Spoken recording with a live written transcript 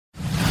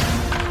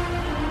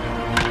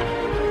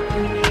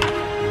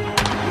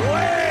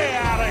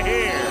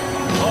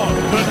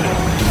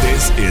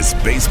This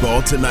is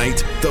Baseball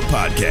Tonight, the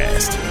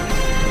podcast.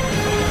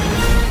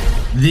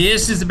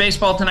 This is the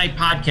Baseball Tonight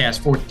podcast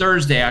for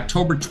Thursday,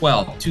 October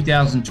 12th,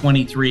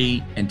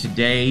 2023, and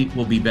today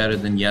will be better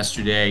than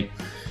yesterday.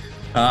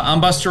 I'm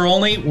Buster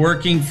Olney,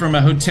 working from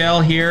a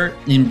hotel here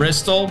in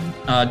Bristol,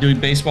 doing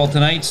Baseball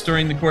Tonights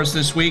during the course of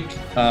this week.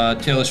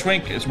 Taylor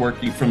Schwink is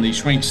working from the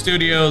Schwink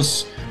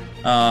Studios.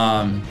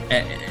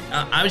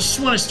 I just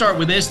want to start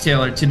with this,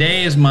 Taylor.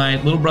 Today is my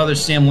little brother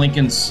Sam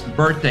Lincoln's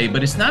birthday,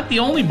 but it's not the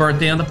only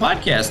birthday on the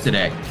podcast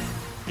today.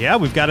 Yeah,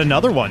 we've got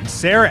another one.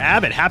 Sarah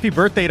Abbott, happy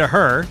birthday to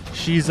her.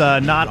 She's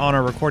not on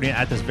our recording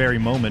at this very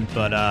moment,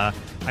 but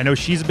I know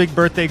she's a big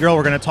birthday girl.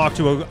 We're going to talk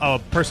to a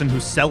person who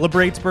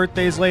celebrates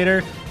birthdays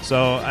later,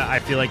 so I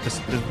feel like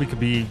this we could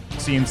be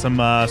seeing some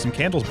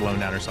candles blown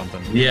down or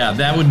something. Yeah,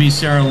 that would be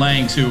Sarah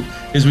Langs, who,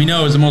 as we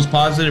know, is the most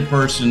positive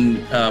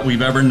person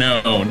we've ever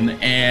known,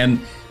 and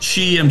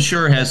she, I'm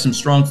sure, has some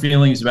strong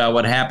feelings about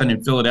what happened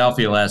in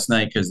Philadelphia last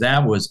night, because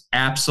that was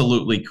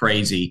absolutely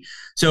crazy.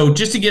 So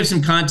just to give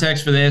some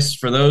context for this,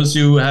 for those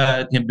who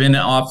have been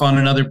off on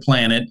another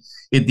planet,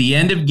 at the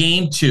end of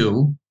Game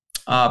 2,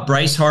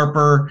 Bryce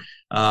Harper,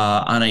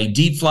 on a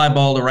deep fly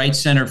ball to right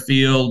center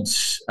field,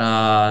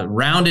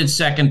 rounded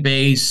second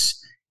base,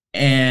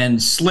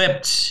 and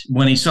slipped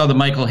when he saw that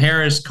Michael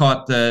Harris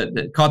caught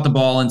the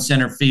ball in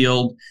center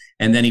field,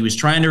 and then he was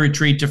trying to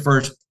retreat to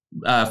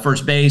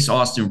first base.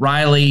 Austin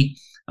Riley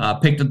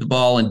picked up the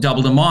ball and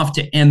doubled him off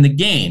to end the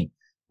game.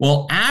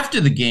 Well, after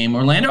the game,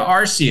 Orlando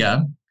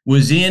Arcia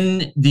was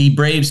in the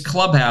Braves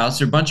clubhouse.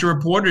 There are a bunch of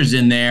reporters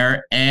in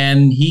there,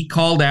 and he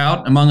called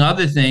out, among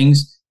other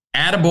things,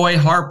 Attaboy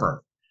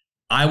Harper.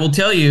 I will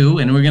tell you,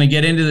 and we're going to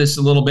get into this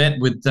a little bit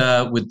with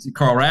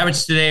Carl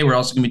Ravitch today. We're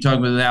also going to be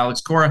talking with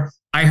Alex Cora.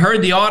 I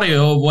heard the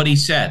audio of what he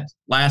said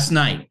last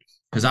night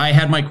because I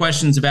had my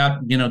questions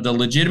about, the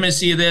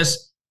legitimacy of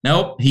this.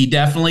 Nope, he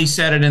definitely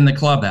said it in the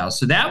clubhouse.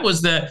 So that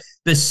was the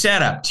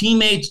setup.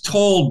 Teammates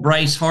told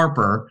Bryce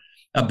Harper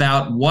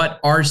about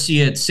what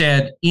Arcia had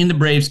said in the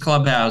Braves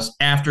clubhouse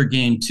after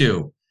Game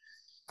 2.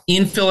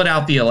 In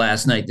Philadelphia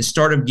last night, the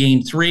start of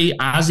Game 3,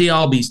 Ozzie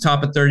Albies,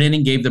 top of third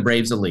inning, gave the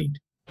Braves a lead.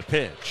 The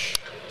pitch.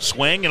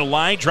 Swing and a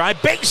line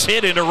drive. Base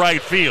hit into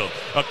right field.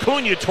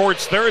 Acuna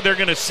towards third. They're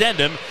going to send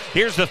him.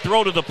 Here's the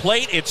throw to the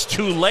plate. It's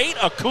too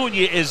late. Acuna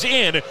is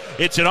in.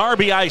 It's an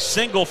RBI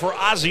single for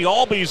Ozzie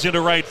Albies into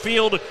right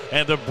field,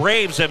 and the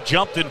Braves have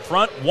jumped in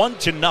front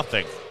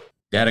 1-0.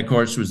 That, of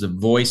course, was the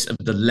voice of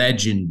the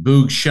legend,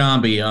 Boog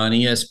Sciambi, on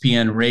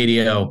ESPN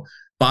Radio.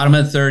 Bottom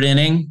of the third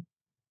inning,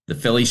 the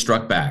Phillies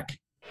struck back.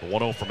 The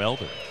 1-0 from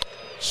Elder.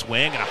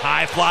 Swing and a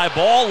high fly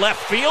ball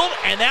left field,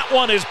 and that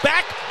one is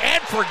back,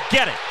 and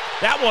forget it.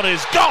 That one is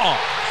gone.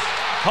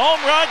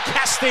 Home run,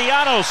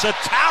 Castellanos, a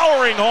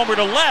towering homer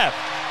to left.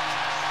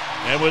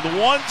 And with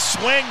one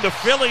swing, the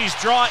Phillies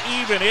draw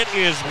even. It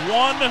is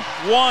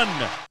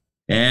 1-1.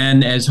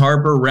 And as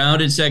Harper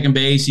rounded second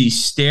base, he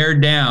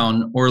stared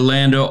down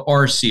Orlando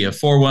Arcia,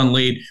 4-1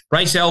 lead.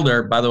 Bryce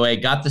Elder, by the way,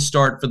 got the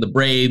start for the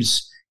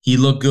Braves. He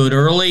looked good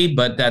early,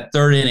 but that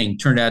third inning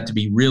turned out to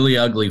be really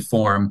ugly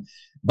for him.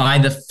 By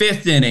the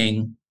fifth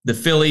inning, the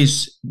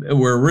Phillies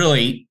were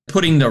really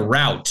putting the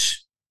rout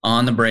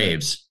on the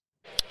Braves.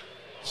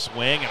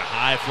 Swing and a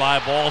high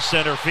fly ball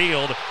center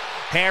field.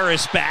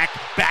 Harris back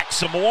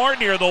some more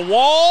near the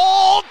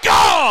wall.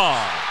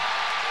 Gone!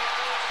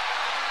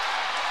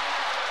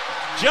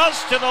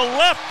 Just to the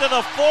left of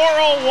the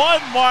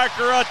 401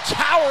 marker, a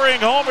towering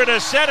homer to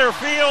center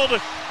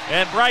field,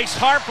 and Bryce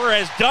Harper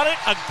has done it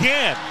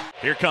again.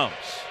 Here comes.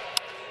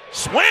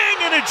 Swing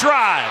and a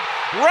drive.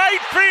 Right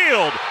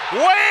field.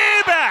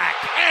 Way back.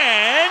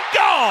 And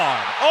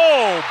gone.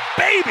 Oh,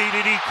 baby,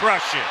 did he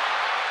crush it.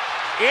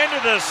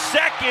 Into the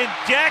second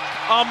deck.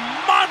 A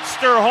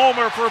monster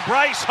homer for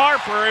Bryce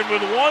Harper. And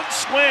with one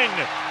swing,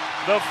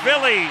 the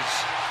Phillies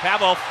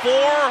have a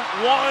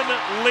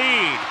 4-1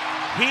 lead.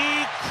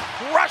 He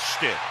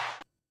crushed it.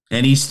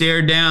 And he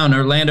stared down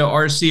Orlando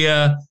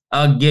Arcia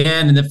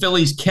again. And the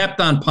Phillies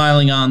kept on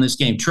piling on this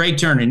game. Trey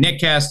Turner, Nick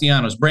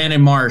Castellanos,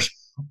 Brandon Marsh,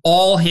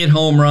 all hit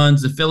home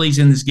runs. The Phillies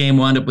in this game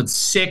wound up with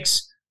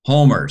 6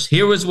 homers.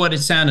 Here was what it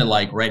sounded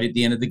like right at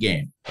the end of the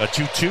game. A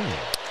 2-2.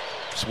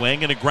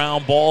 Swing and a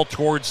ground ball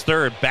towards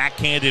third.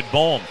 Backhanded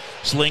Bohm.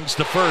 Slings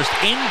to first.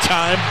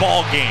 In-time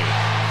ball game.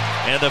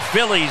 And the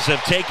Phillies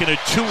have taken a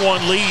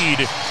 2-1 lead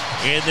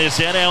in this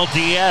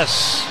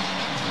NLDS.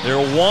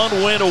 They're one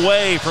win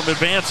away from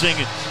advancing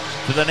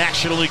to the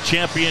National League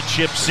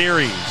Championship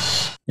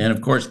Series. And, of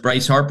course,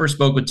 Bryce Harper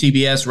spoke with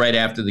TBS right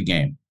after the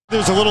game.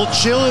 There's a little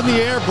chill in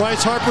the air.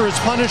 Bryce Harper is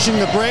punishing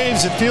the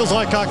Braves. It feels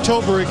like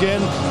October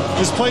again.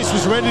 This place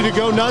was ready to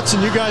go nuts,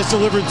 and you guys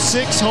delivered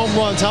 6 home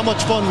runs. How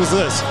much fun was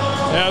this?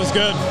 Yeah, it was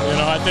good.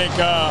 I think,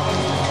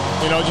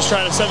 just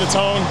trying to set the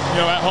tone,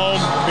 at home,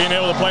 being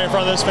able to play in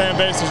front of this fan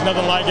base, there's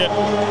nothing like it.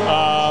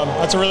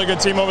 That's a really good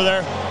team over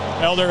there.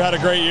 Elder had a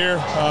great year,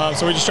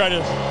 so we just tried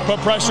to put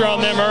pressure on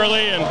them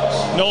early, and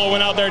Nola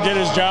went out there, did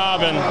his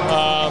job, and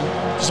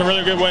just a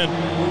really good win.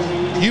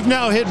 You've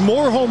now hit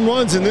more home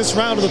runs in this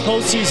round of the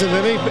postseason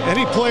than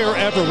any player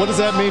ever. What does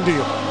that mean to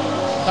you?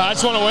 I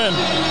just want to win.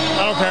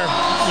 I don't care.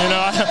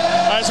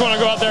 I just want to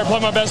go out there, play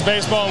my best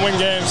baseball, and win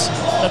games.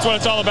 That's what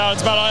it's all about.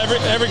 It's about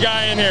every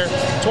guy in here.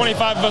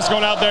 25 of us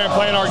going out there and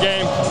playing our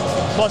game,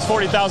 plus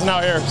 40,000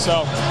 out here.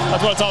 So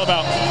that's what it's all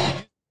about.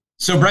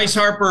 So Bryce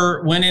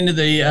Harper went into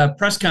the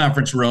press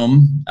conference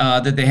room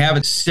that they have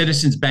at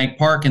Citizens Bank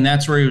Park, and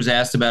that's where he was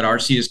asked about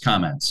Arcia's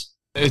comments.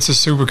 It's a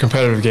super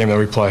competitive game that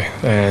we play,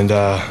 and,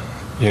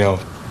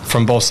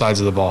 from both sides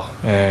of the ball.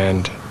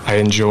 And I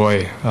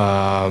enjoy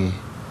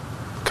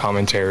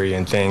commentary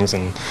and things.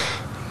 And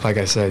like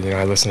I said,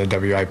 I listen to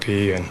WIP,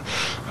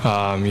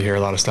 and you hear a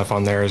lot of stuff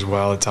on there as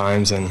well at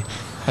times. And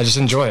I just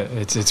enjoy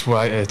it.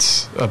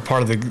 It's a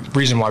part of the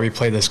reason why we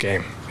play this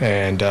game.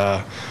 And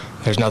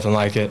there's nothing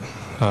like it.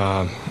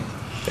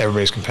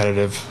 Everybody's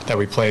competitive that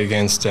we play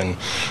against, and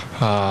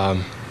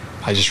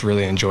I just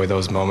really enjoy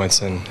those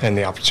moments and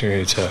the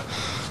opportunity to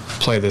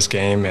play this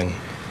game and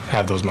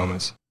have those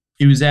moments.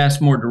 He was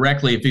asked more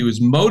directly if he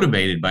was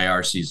motivated by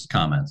RC's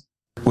comments.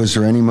 Was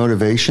there any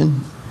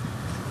motivation?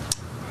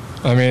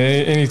 I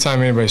mean,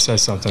 anytime anybody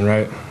says something,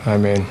 right? I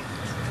mean,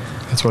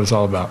 that's what it's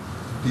all about.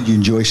 Did you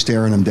enjoy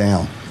staring him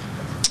down?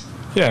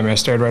 Yeah, I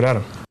stared right at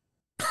him.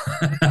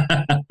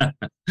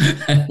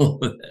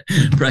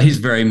 He's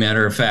very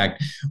matter of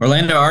fact.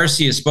 Orlando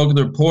Arcia spoke with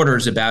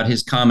reporters about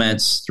his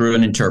comments through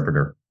an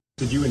interpreter.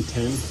 Did you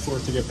intend for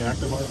it to get back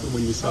to Harper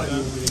when you said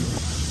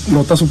that?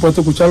 No está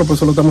supuesto escucharlo, por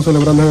eso lo estamos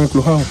celebrando en el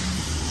clubhouse.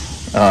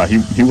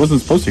 He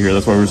wasn't supposed to hear.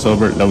 That's why we were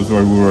celebrating. That was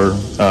why we were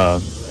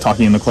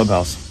talking in the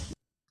clubhouse.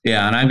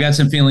 Yeah, and I've got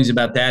some feelings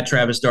about that.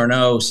 Travis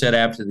d'Arnaud said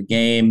after the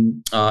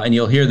game, and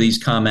you'll hear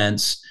these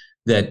comments,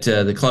 that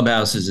the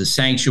clubhouse is a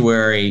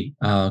sanctuary.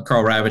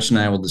 Carl Ravitch and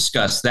I will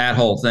discuss that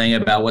whole thing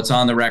about what's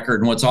on the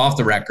record and what's off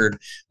the record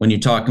when you're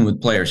talking with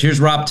players.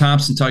 Here's Rob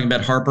Thompson talking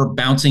about Harper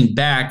bouncing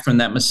back from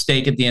that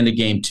mistake at the end of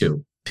game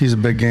 2. He's a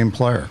big game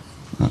player.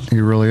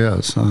 He really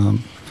is.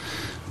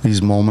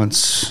 These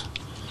moments,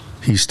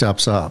 he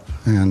steps up,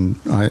 and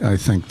I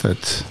think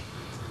that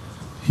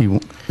he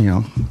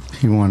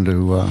wanted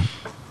to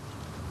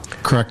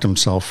correct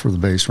himself for the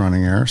base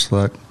running error,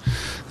 so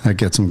that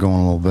gets him going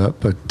a little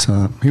bit. But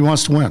he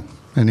wants to win,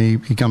 and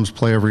he comes to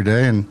play every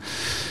day.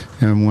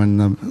 And when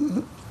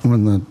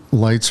the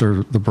lights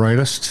are the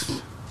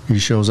brightest, he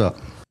shows up.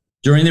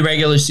 During the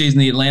regular season,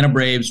 the Atlanta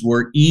Braves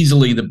were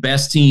easily the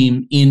best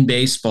team in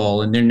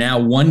baseball, and they're now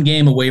one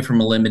game away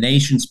from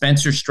elimination.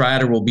 Spencer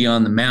Strider will be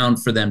on the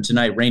mound for them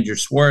tonight. Ranger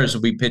Suarez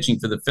will be pitching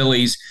for the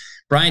Phillies.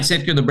 Brian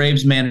Sittker, the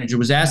Braves manager,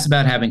 was asked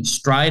about having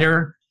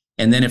Strider,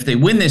 and then if they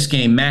win this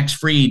game, Max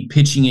Fried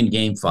pitching in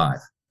Game 5.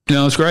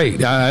 It's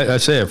great. I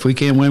say if we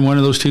can't win one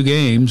of those two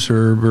games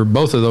or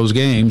both of those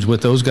games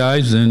with those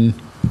guys, then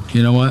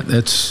you know what?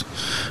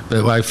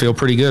 I feel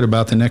pretty good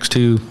about the next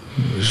two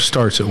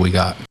starts that we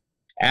got.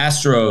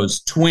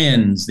 Astros,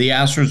 Twins. The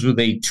Astros with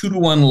a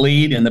 2-1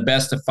 lead in the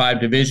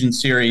best-of-5 division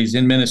series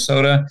in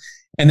Minnesota,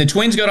 and the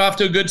Twins got off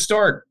to a good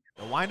start.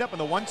 The windup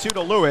and the 1-2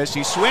 to Lewis.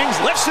 He swings,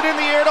 lifts it in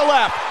the air to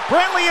left.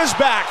 Brantley is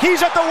back.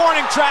 He's at the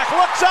warning track,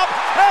 looks up,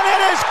 and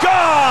it is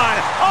gone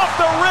off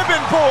the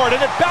ribbon board, and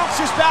it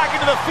bounces back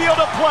into the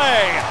field of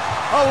play.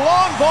 A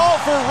long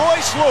ball for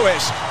Royce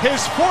Lewis,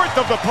 his 4th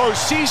of the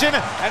postseason,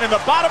 and in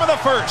the bottom of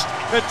the 1st,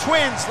 the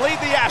Twins lead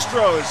the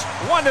Astros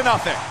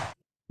 1-0.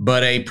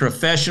 But a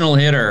professional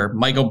hitter,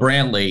 Michael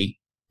Brantley,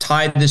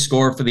 tied the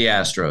score for the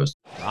Astros.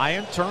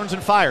 Ryan turns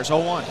and fires,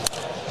 0-1.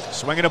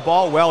 Swinging a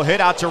ball, well hit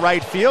out to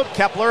right field.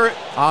 Kepler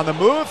on the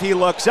move, he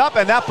looks up,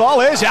 and that ball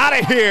is out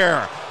of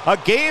here. A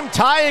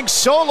game-tying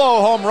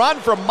solo home run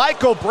from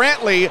Michael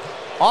Brantley.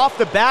 Off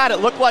the bat, it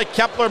looked like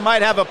Kepler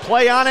might have a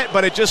play on it,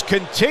 but it just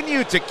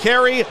continued to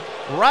carry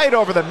right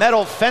over the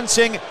metal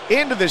fencing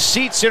into the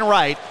seats in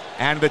right.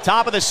 And at the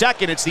top of the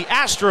second, it's the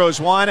Astros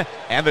 1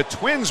 and the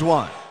Twins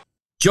 1.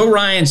 Joe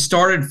Ryan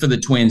started for the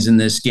Twins in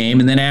this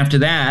game, and then after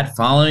that,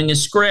 following a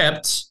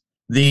script,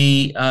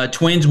 the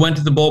Twins went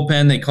to the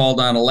bullpen. They called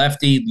on a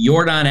lefty.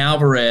 Yordan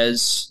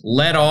Alvarez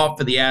led off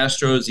for the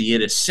Astros. He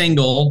hit a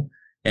single,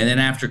 and then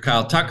after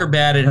Kyle Tucker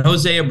batted,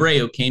 Jose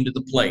Abreu came to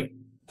the plate.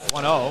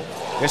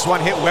 1-0. This one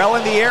hit well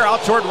in the air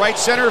out toward right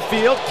center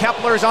field.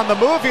 Kepler's on the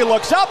move. He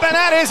looks up, and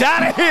that is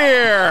out of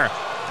here.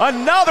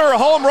 Another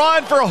home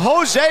run for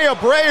Jose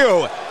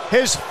Abreu.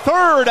 His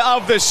 3rd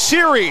of the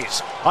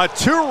series. A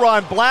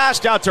 2-run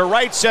blast out to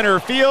right center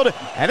field.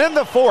 And in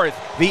the 4th,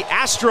 the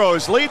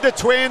Astros lead the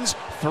Twins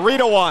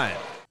 3-1.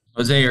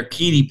 Jose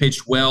Urquidy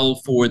pitched well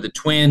for the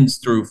Twins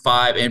through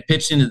 5 and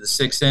pitched into the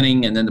 6th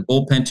inning, and then the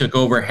bullpen took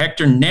over.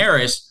 Hector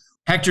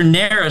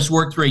Neris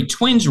worked through a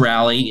Twins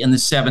rally in the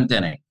 7th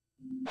inning.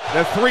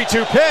 The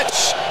 3-2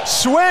 pitch.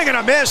 Swing and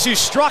a miss. He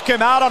struck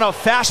him out on a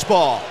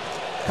fastball.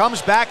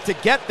 Comes back to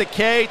get the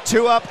K.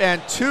 2 up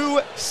and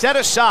 2 set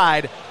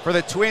aside for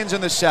the Twins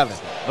in the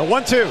 7th. The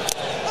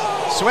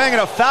 1-2. Swing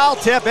and a foul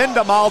tip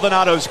into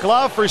Maldonado's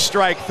glove for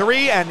strike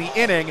 3, and the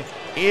inning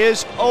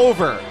is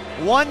over.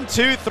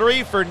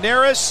 1-2-3 for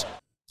Neris.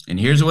 And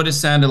here's what it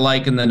sounded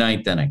like in the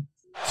 9th inning.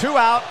 2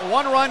 out,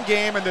 1-run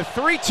game, and the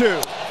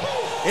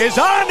 3-2 is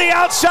on the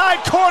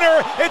outside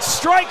corner. It's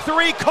strike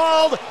 3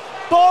 called,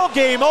 ball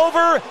game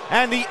over,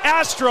 and the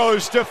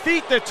Astros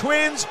defeat the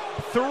Twins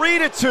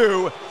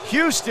 3-2.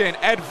 Houston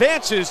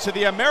advances to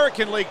the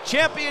American League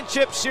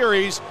Championship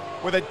Series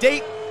with a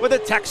date with the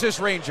Texas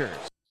Rangers.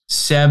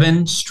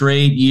 7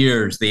 straight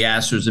years the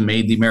Astros have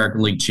made the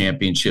American League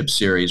Championship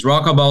Series.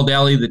 Rocco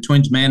Baldelli, the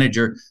Twins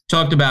manager,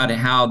 talked about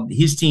how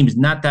his team is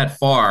not that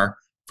far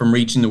from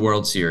reaching the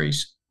World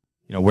Series.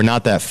 You know, we're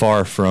not that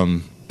far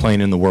from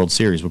playing in the World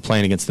Series. We're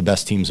playing against the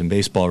best teams in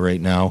baseball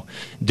right now,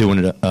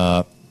 doing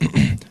a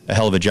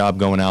hell of a job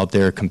going out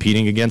there,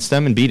 competing against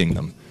them and beating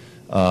them.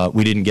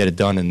 We didn't get it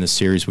done in this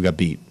series. We got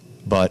beat.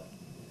 But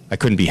I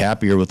couldn't be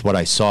happier with what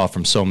I saw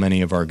from so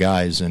many of our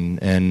guys,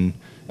 and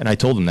I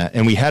told them that.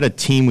 And we had a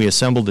team, we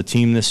assembled a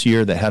team this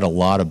year that had a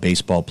lot of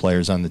baseball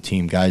players on the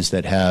team, guys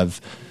that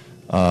have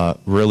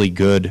really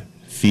good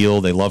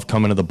feel. They love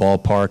coming to the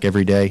ballpark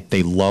every day.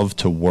 They love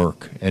to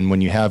work. And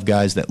when you have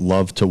guys that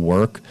love to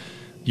work,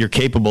 you're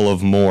capable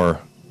of more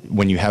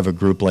when you have a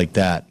group like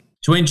that.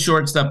 Twins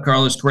shortstop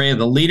Carlos Correa,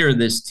 the leader of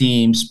this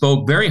team,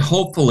 spoke very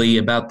hopefully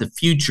about the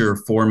future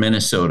for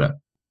Minnesota.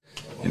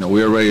 You know,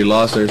 we already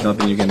lost. There's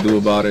nothing you can do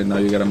about it. Now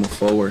you got to move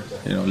forward,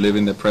 you know, live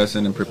in the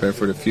present and prepare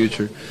for the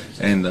future.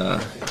 And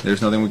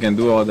there's nothing we can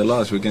do about the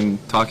loss. We can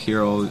talk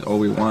here all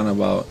we want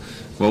about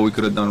what we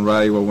could have done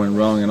right, what went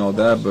wrong, and all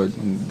that, but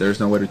there's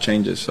no way to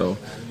change it. So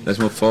let's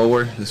move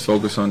forward. Let's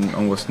focus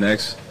on what's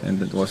next.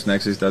 And what's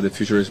next is that the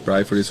future is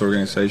bright for this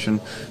organization,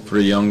 for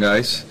the young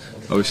guys.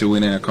 Obviously, we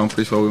didn't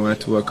accomplish what we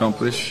wanted to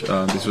accomplish.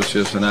 This was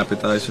just an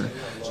appetizer.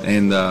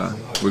 And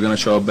we're going to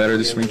show up better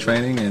this spring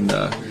training, and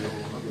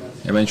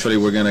eventually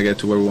we're going to get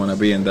to where we want to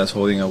be, and that's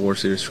holding a World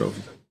Series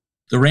trophy.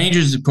 The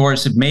Rangers, of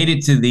course, have made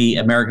it to the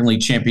American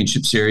League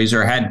Championship Series,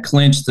 or had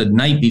clinched the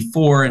night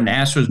before, and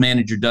Astros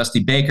manager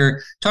Dusty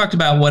Baker talked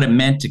about what it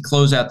meant to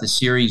close out the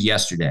series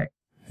yesterday.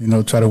 You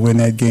know, try to win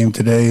that game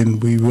today,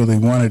 and we really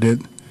wanted it,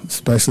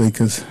 especially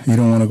because you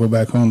don't want to go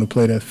back home to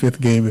play that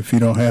 5th game if you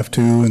don't have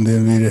to, and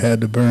then we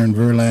had to burn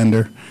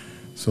Verlander.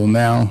 So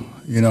now,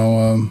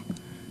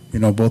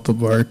 both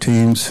of our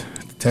teams,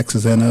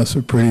 Texas and us,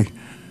 are pretty,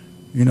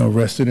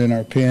 rested in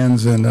our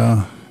pens and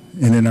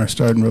in our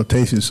starting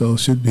rotation. So it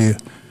should be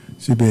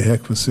a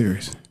heck of a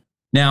series.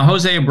 Now,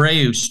 Jose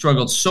Abreu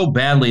struggled so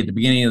badly at the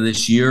beginning of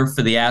this year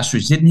for the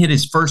Astros. Didn't hit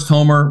his first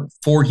homer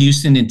for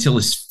Houston until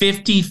his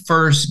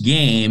 51st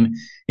game,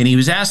 and he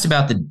was asked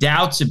about the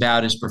doubts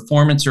about his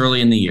performance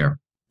early in the year.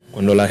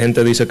 Cuando la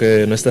gente dice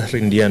que no estás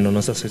rindiendo, no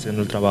estás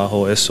haciendo el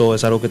trabajo, eso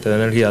es algo que te da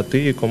energía a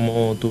ti.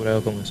 ¿Cómo tú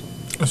bregas con eso?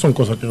 Son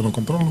cosas que yo no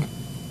controlo.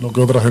 Lo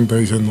que otra gente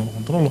dice no lo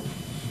controlo.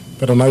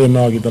 Pero nadie me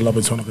va a quitar la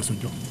persona que soy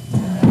yo.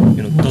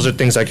 Those are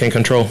things I can't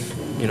control.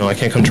 I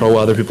can't control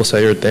what other people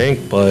say or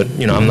think, but,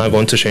 I'm not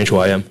going to change who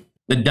I am.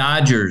 The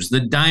Dodgers, the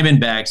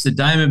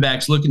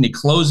Diamondbacks looking to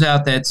close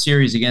out that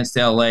series against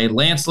L.A.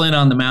 Lance Lynn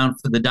on the mound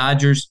for the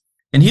Dodgers,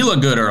 and he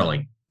looked good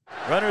early.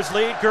 Runners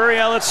lead,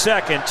 Gurriel at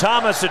second,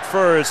 Thomas at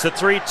first, the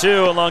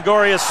 3-2, and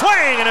Longoria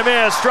swing and a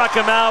miss, struck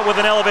him out with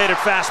an elevated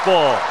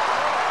fastball.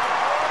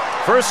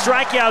 First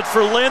strikeout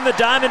for Lynn, the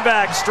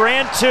Diamondbacks,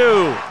 strand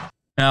 2.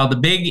 Now, the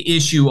big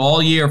issue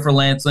all year for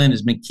Lance Lynn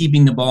has been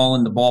keeping the ball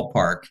in the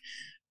ballpark.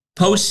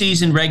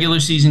 Postseason,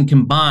 regular season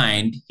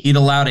combined, he'd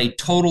allowed a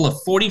total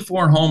of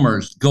 44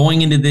 homers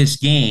going into this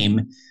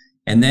game.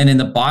 And then in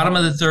the bottom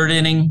of the 3rd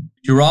inning,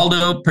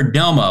 Geraldo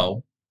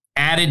Perdomo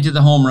added to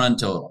the home run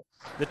total.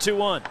 The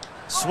 2-1.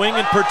 Swing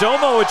and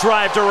Perdomo a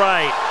drive to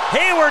right.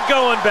 Hayward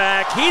going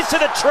back. He's to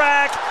the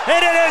track,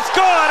 and it is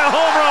gone, a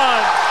home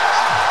run.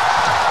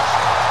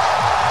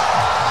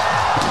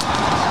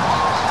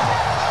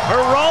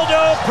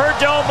 Geraldo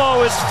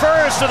Perdomo is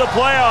first of the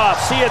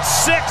playoffs. He had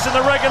 6 in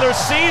the regular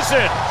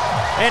season.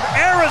 And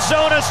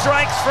Arizona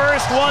strikes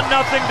first, 1-0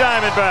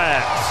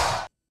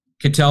 Diamondbacks.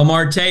 Ketel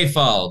Marte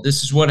fouled.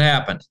 This is what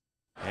happened.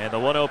 And the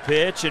 1-0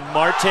 pitch, and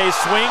Marte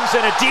swings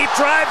and a deep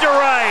drive to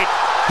right.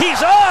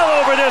 He's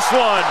all over this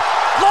one.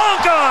 Long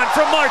gone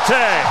from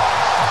Marte.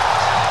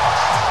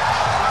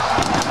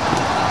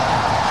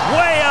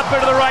 Way up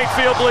into the right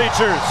field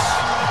bleachers.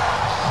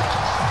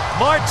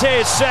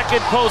 Marte's second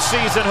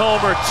postseason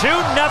homer,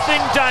 2-0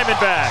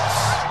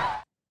 Diamondbacks.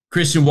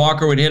 Christian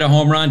Walker would hit a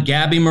home run.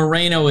 Gabby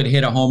Moreno would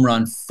hit a home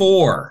run,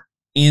 4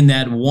 in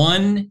that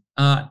one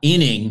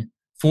inning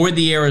for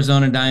the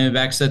Arizona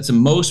Diamondbacks. That's the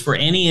most for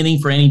any inning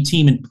for any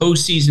team in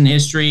postseason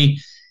history.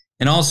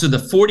 And also the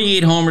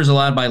 48 homers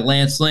allowed by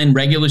Lance Lynn,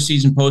 regular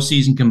season,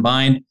 postseason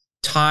combined,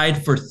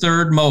 tied for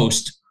 3rd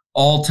most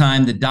all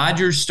time. The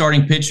Dodgers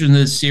starting pitchers in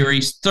this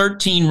series,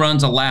 13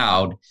 runs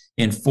allowed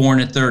in 4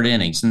 1/3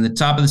 innings. In the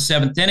top of the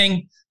 7th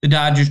inning, the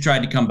Dodgers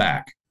tried to come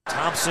back.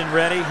 Thompson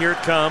ready, here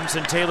it comes,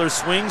 and Taylor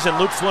swings and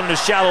loops one to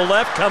shallow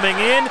left, coming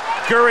in.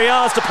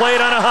 Gurriel has to play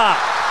it on a hop.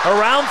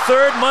 Around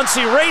 3rd,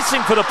 Muncy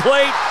racing for the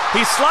plate.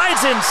 He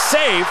slides in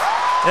safe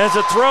as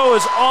the throw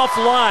is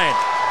offline.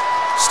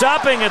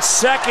 Stopping at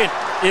 2nd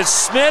is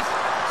Smith.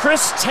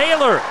 Chris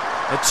Taylor,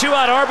 a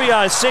 2-out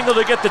RBI single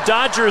to get the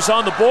Dodgers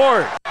on the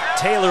board.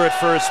 Taylor at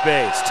first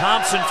base,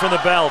 Thompson from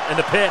the belt, and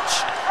the pitch.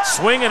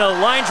 Swinging a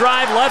line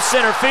drive left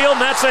center field,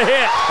 and that's a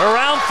hit.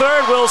 Around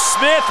third, Will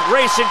Smith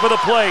racing for the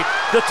plate.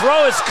 The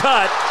throw is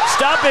cut.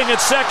 Stopping at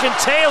second,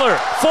 Taylor.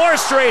 4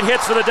 straight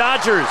hits for the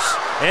Dodgers,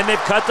 and they've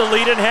cut the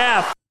lead in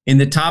half. In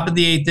the top of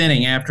the 8th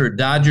inning, after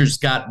Dodgers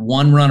got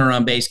 1 runner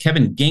on base,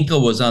 Kevin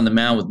Ginkel was on the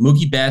mound with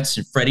Mookie Betts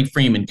and Freddie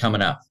Freeman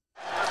coming up.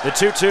 The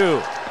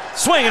 2-2.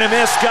 Swing and a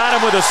miss. Got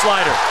him with a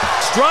slider.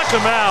 Struck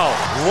him out.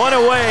 1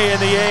 away in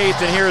the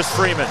 8th, and here's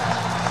Freeman.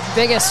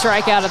 Biggest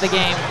strikeout of the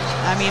game.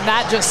 I mean,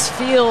 that just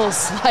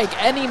feels like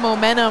any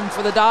momentum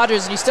for the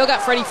Dodgers. And you still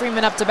got Freddie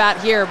Freeman up to bat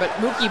here, but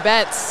Mookie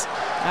Betts,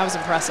 that was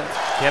impressive.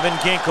 Kevin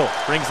Ginkel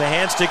brings the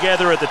hands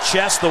together at the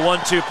chest, the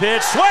 1-2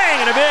 pitch. Swing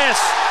and a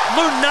miss.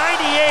 Blew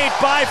 98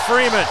 by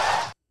Freeman.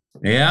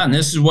 Yeah, and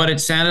this is what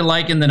it sounded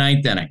like in the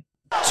 9th inning.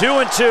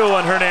 2-2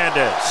 on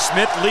Hernandez.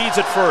 Smith leads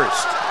at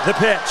first. The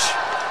pitch.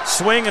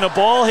 Swing and a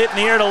ball hit in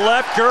the air to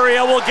left.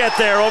 Gurriel will get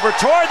there. Over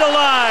toward the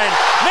line.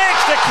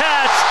 Makes the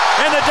catch.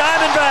 And the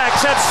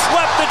Diamondbacks have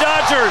swept the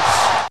Dodgers.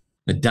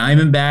 The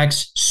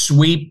Diamondbacks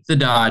sweep the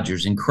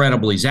Dodgers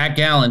incredibly. Zach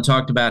Gallen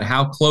talked about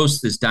how close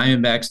this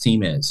Diamondbacks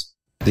team is.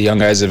 The young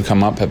guys that have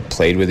come up have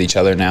played with each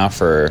other now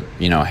for,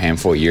 a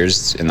handful of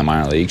years in the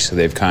minor leagues. So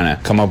they've kind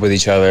of come up with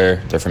each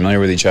other. They're familiar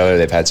with each other.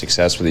 They've had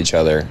success with each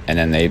other. And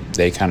then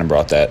they kind of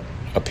brought that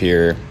up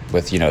here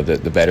with,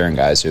 the veteran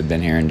guys who have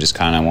been here and just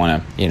kind of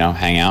want to,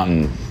 hang out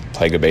and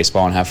play good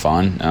baseball and have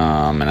fun.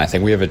 And I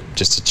think we have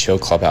just a chill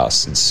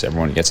clubhouse.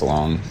 Everyone gets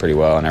along pretty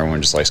well, and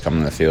everyone just likes coming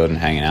to the field and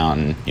hanging out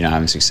and,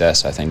 having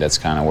success. I think that's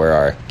kind of where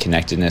our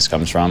connectedness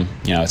comes from.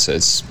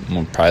 It's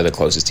probably the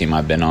closest team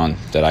I've been on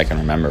that I can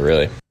remember,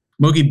 really.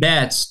 Mookie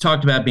Betts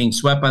talked about being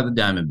swept by the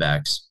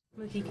Diamondbacks.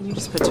 Mookie, can you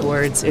just put to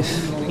words, if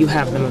you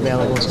have them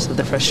available, just with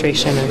the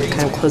frustration of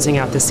kind of closing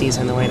out the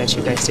season the way that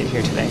you guys did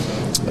here today?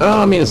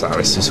 It's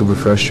obviously super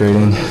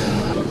frustrating.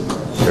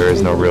 There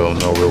is no real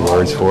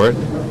words for it.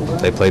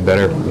 They played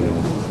better.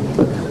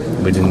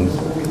 We didn't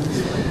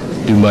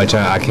do much.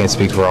 I can't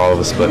speak for all of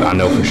us, but I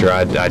know for sure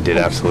I did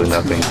absolutely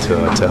nothing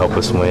to help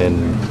us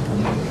win.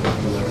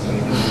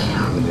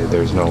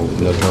 There's no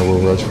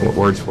real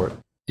words for it.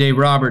 Dave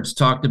Roberts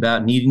talked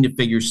about needing to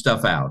figure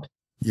stuff out.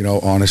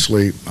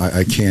 Honestly,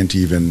 I can't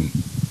even,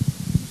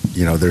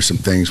 there's some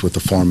things with the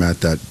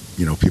format that,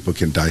 people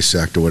can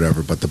dissect or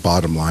whatever, but the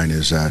bottom line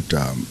is that,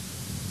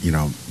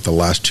 the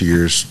last 2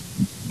 years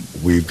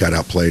we've got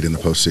outplayed in the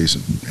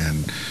postseason.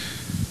 And,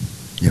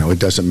 it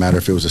doesn't matter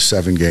if it was a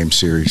 7-game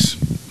series.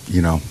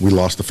 We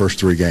lost the first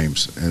 3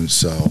 games. And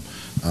so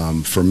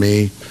for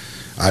me,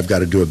 I've got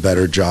to do a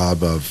better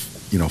job of,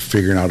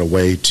 figuring out a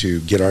way to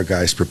get our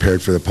guys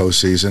prepared for the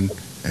postseason.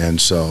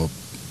 And so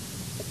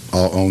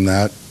I'll own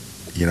that.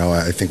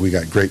 I think we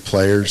got great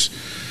players.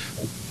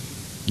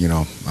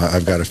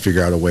 I've got to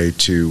figure out a way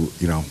to,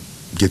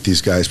 get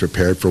these guys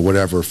prepared for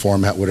whatever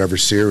format, whatever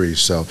series.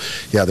 So,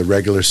 yeah, the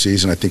regular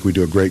season, I think we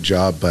do a great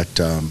job. But,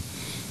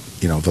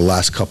 the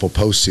last couple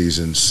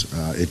postseasons,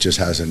 it just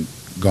hasn't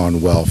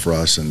gone well for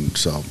us. And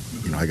so,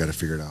 I got to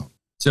figure it out.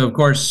 So, of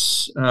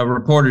course,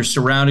 reporters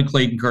surrounded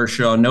Clayton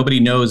Kershaw. Nobody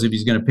knows if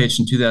he's going to pitch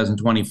in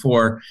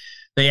 2024.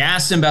 They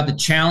asked him about the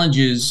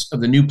challenges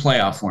of the new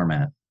playoff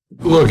format.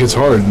 Look, it's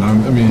hard.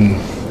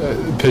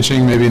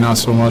 Pitching, maybe not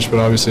so much, but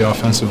obviously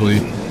offensively,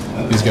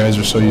 these guys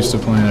are so used to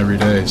playing every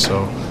day.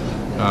 So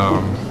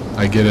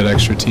I get it,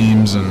 extra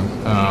teams and,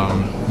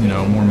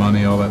 more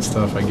money, all that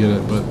stuff. I get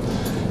it. But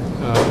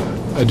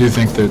I do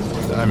think that,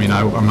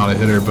 I'm not a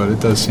hitter, but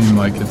it does seem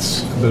like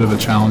it's a bit of a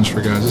challenge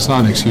for guys. It's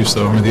not an excuse,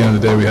 though. At the end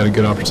of the day, we had a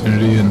good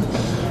opportunity, and,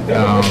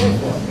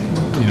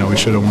 we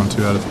should have won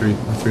 2 out of 3,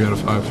 3 out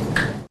of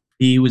 5.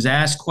 He was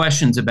asked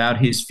questions about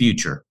his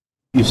future.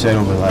 You've said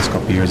over the last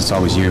couple of years, it's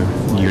always year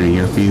to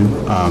year for you.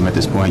 At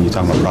this point, you're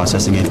talking about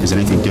processing it. Is there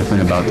anything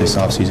different about this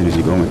offseason as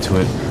you go into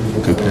it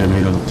compared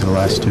maybe to the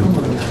last 2?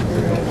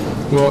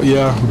 Well,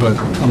 yeah, but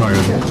I'm not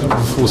going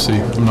to. We'll see.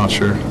 I'm not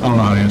sure. I don't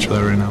know how to answer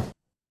that right now.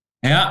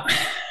 Yeah.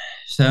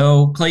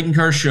 So Clayton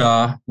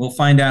Kershaw, we'll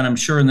find out, I'm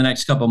sure, in the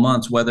next couple of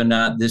months whether or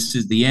not this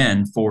is the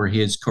end for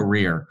his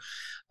career.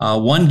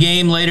 1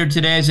 game later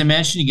today, as I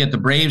mentioned, you get the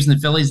Braves and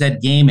the Phillies.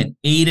 That game at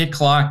 8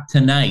 o'clock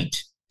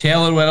tonight.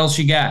 Taylor, what else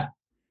you got?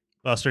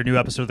 Buster, new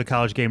episode of the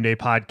College Game Day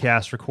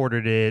podcast.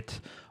 Recorded it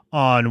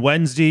on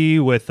Wednesday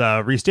with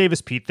Reese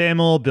Davis, Pete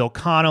Thamel, Bill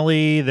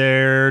Connolly.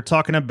 They're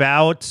talking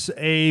about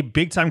a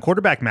big-time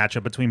quarterback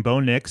matchup between Bo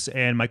Nix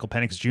and Michael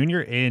Penix Jr.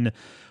 in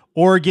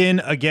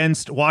Oregon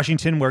against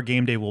Washington, where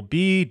game day will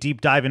be. Deep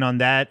diving on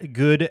that.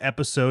 Good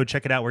episode.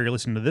 Check it out where you're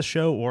listening to this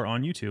show or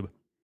on YouTube.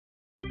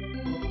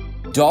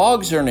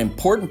 Dogs are an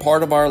important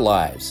part of our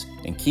lives,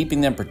 and keeping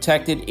them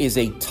protected is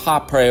a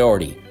top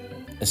priority,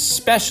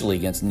 especially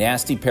against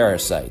nasty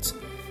parasites.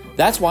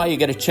 That's why you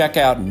got to check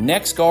out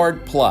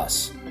NexGard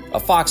Plus,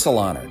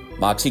 Afoxolaner,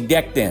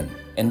 Moxidectin,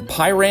 and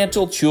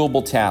Pyrantel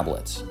chewable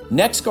tablets.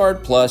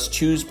 NexGard Plus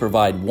chews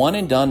provide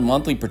one-and-done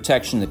monthly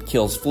protection that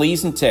kills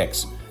fleas and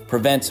ticks,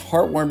 prevents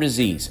heartworm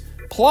disease,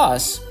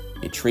 plus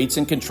it treats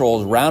and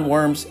controls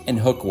roundworms and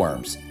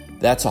hookworms.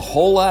 That's a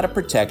whole lot of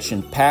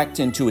protection packed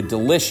into a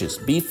delicious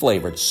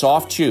beef-flavored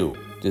soft chew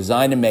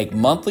designed to make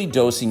monthly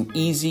dosing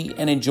easy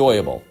and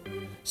enjoyable.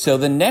 So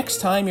the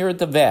next time you're at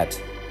the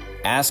vet,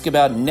 ask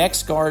about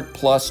NexGard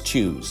Plus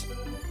Chews.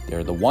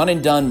 They're the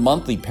one-and-done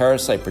monthly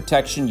parasite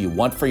protection you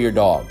want for your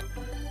dog.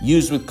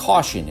 Used with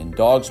caution in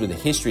dogs with a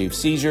history of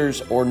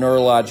seizures or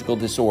neurological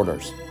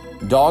disorders.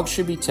 Dogs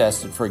should be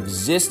tested for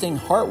existing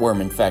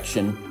heartworm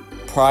infection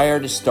prior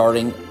to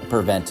starting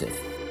preventive.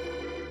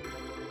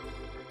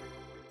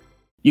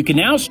 You can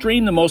now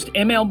stream the most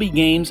MLB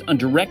games on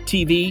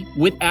DirecTV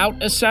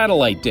without a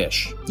satellite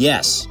dish.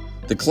 Yes,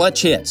 the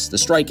clutch hits, the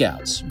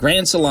strikeouts,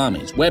 grand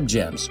salamis, web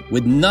gems,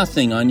 with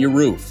nothing on your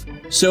roof.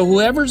 So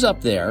whoever's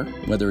up there,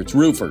 whether it's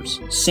roofers,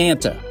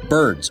 Santa,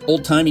 birds,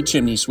 old-timey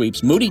chimney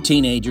sweeps, moody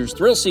teenagers,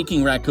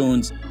 thrill-seeking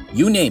raccoons,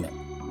 you name it,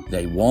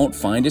 they won't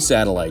find a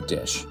satellite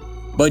dish.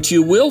 But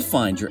you will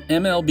find your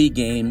MLB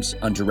games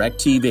on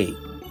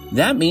DirecTV.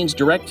 That means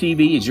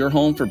DirecTV is your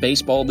home for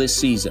baseball this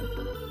season.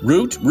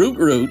 Root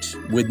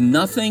with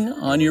nothing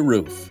on your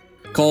roof.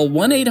 Call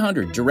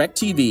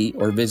 1-800-DIRECTV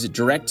or visit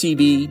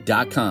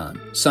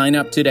directtv.com. Sign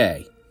up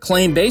today.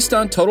 Claim based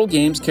on total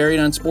games carried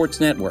on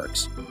sports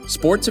networks.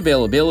 Sports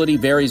availability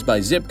varies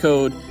by zip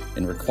code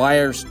and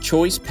requires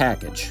choice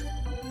package.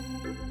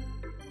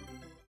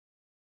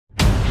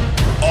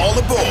 All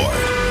aboard.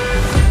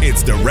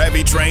 It's the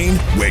Ravage Train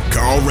with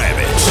Carl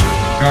Ravage.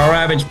 Carl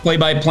Ravage,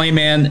 play-by-play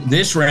man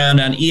this round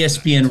on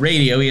ESPN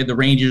Radio. He had the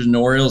Rangers and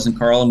Orioles, and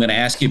Carl, I'm going to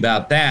ask you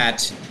about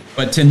that.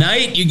 But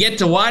tonight, you get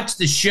to watch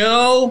the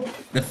show,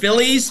 the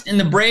Phillies and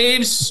the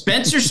Braves,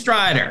 Spencer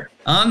Strider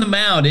on the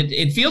mound.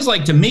 It feels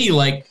like, to me,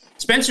 like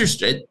Spencer,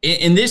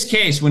 in this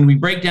case, when we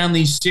break down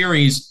these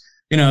series,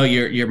 you know,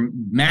 you're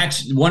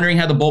wondering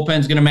how the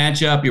bullpen's going to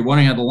match up. You're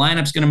wondering how the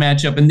lineup's going to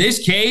match up. In this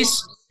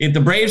case, if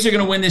the Braves are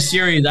going to win this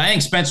series, I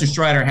think Spencer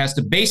Strider has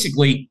to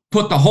basically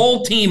put the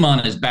whole team on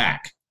his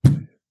back.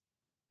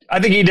 I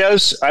think he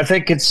does. I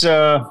think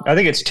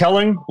it's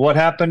telling what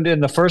happened in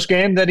the first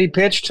game that he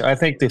pitched. I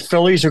think the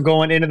Phillies are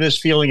going into this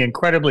feeling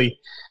incredibly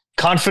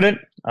confident.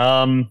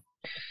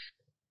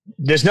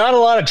 There's not a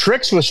lot of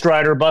tricks with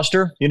Strider,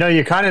 Buster. You know,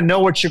 you kind of know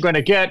what you're going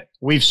to get.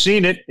 We've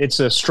seen it. It's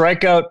a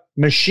strikeout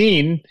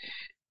machine,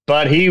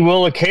 but he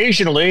will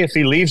occasionally, if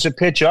he leaves a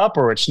pitch up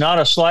or it's not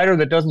a slider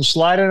that doesn't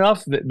slide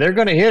enough, they're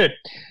going to hit it.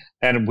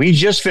 And we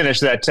just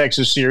finished that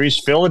Texas series.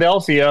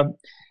 Philadelphia,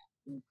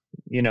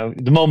 you know,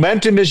 the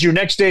momentum is your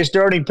next day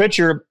starting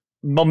pitcher.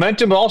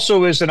 Momentum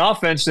also is an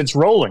offense that's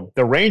rolling.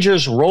 The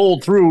Rangers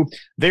rolled through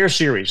their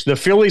series. The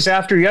Phillies,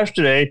 after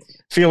yesterday,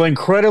 feel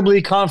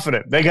incredibly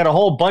confident. They got a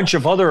whole bunch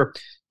of other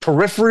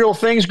peripheral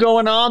things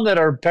going on that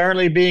are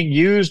apparently being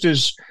used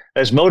as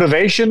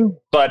motivation.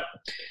 But,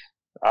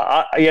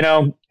 you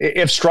know,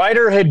 if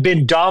Strider had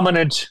been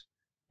dominant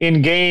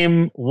in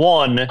game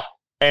one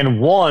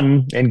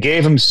and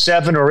gave him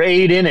 7 or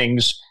 8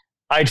 innings,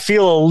 I'd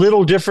feel a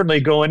little differently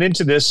going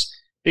into this,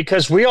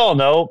 because we all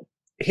know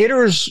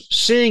hitters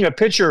seeing a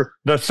pitcher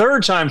the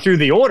third time through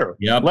the order,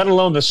 let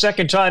alone the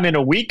second time in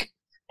a week,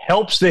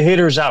 helps the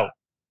hitters out.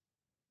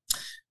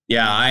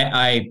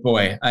 Yeah,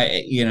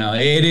 you know,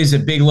 it is a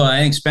big low. I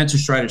think Spencer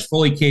Strider is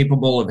fully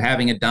capable of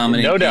having a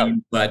dominant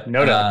game, but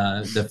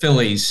the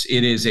Phillies,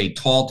 it is a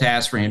tall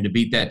task for him to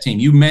beat that team.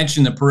 You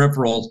mentioned the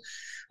peripherals.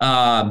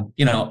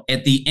 You know,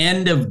 at the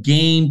end of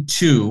game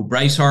 2,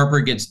 Bryce Harper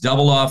gets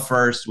doubled off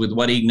first with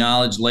what he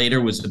acknowledged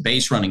later was a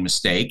base running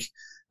mistake.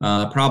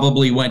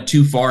 Probably went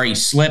too far. He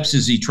slips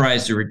as he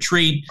tries to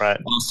retreat.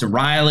 Austin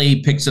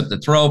Riley picks up the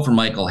throw from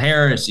Michael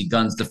Harris. He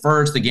guns the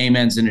first. The game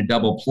ends in a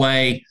double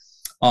play.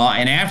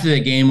 And after the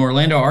game,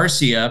 Orlando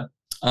Arcia,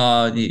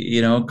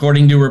 you know,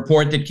 according to a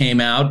report that came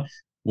out,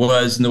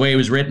 and the way it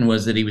was written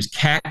was that he was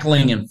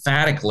cackling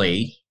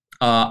emphatically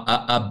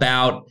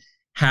about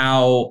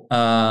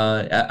Harper's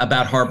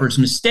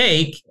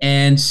mistake,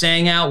 and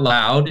saying out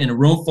loud in a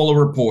room full of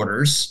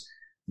reporters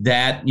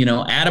that, you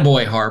know,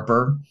 attaboy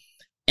Harper.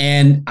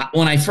 And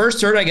when I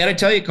first heard, I got to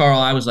tell you, Carl,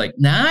 I was like,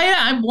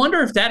 I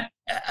wonder if that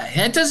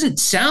doesn't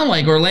sound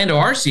like Orlando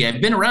Arcia.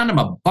 I've been around him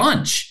a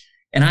bunch,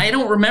 and I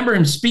don't remember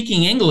him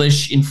speaking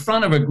English in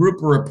front of a group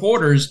of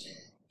reporters,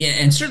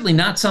 and certainly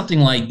not something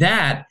like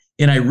that.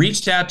 And I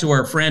reached out to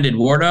our friend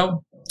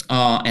Eduardo,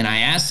 and I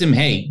asked him,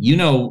 hey, you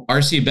know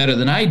Arcia better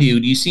than I do.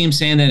 Do you see him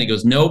saying that? And he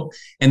goes, nope.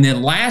 And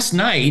then last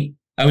night,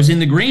 I was in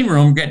the green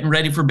room getting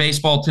ready for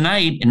baseball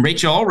tonight, and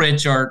Rachel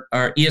Ulrich, our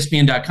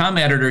ESPN.com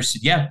editor,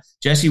 said, yeah,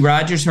 Jesse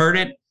Rogers heard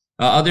it,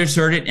 others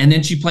heard it, and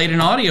then she played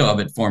an audio of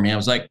it for me. I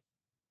was like,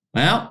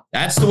 well,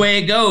 that's the way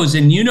it goes.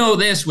 And you know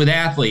this with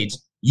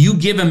athletes, you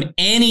give them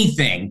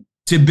anything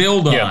to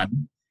build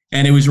on.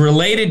 And it was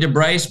related to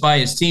Bryce by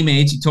his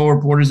teammates. He told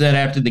reporters that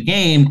after the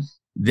game,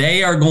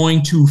 they are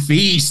going to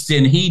feast,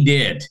 and he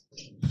did.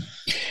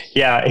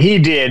 Yeah, he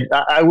did.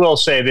 I will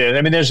say this.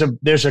 I mean,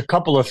 there's a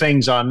couple of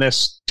things on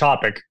this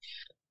topic.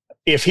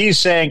 If he's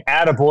saying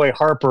attaboy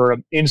Harper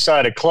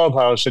inside a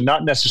clubhouse and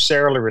not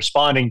necessarily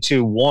responding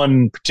to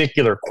one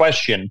particular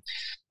question,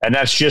 and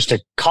that's just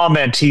a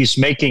comment he's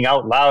making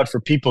out loud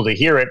for people to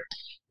hear it,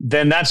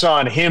 then that's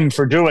on him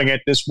for doing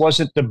it. This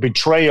wasn't the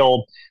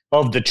betrayal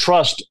of the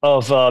trust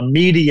of a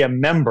media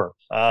member.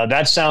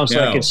 That sounds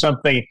like it's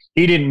something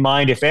he didn't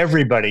mind if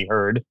everybody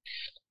heard.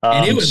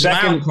 And it was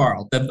loud,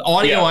 Carl. The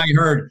audio I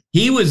heard,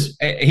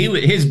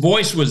 his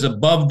voice was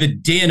above the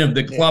din of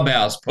the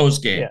clubhouse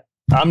post game. Yeah.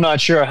 I'm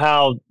not sure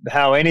how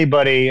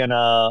anybody, and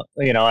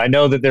I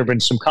know that there have been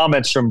some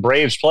comments from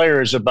Braves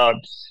players about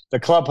the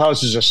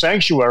clubhouse is a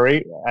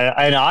sanctuary,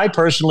 and I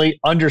personally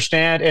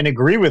understand and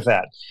agree with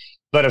that.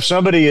 But if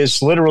somebody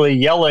is literally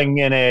yelling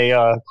in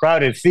a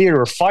crowded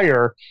theater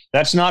fire,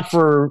 that's not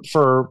for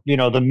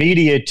the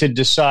media to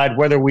decide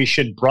whether we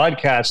should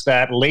broadcast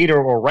that later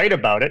or write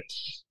about it.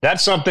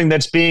 That's something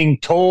that's being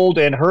told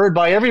and heard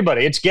by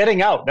everybody. It's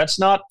getting out. That's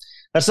not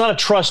a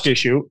trust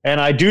issue.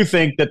 And I do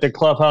think that the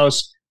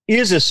clubhouse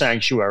is a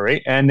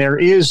sanctuary, and there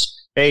is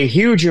a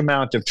huge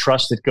amount of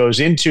trust that goes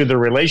into the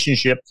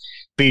relationship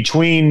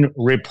between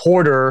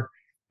reporter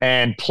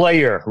and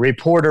player,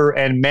 reporter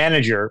and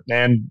manager.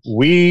 And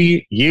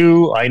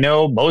I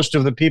know most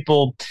of the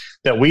people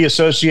that we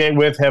associate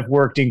with have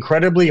worked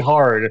incredibly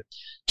hard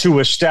to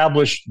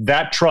establish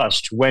that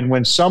trust.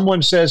 When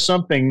someone says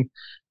something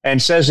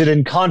and says it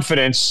in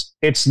confidence,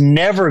 it's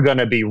never going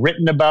to be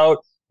written about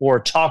or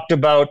talked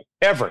about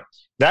ever.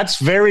 That's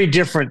very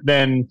different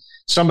than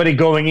somebody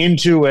going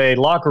into a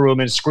locker room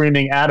and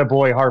screaming,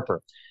 "Attaboy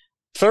Harper."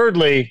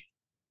 Thirdly,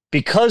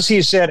 because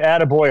he said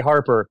 "Attaboy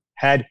Harper"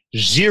 had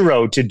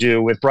zero to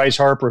do with Bryce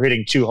Harper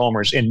hitting 2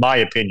 homers, in my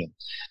opinion.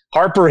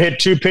 Harper hit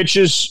 2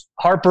 pitches.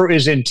 Harper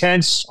is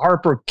intense.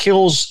 Harper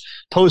kills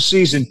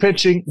postseason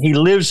pitching. He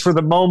lives for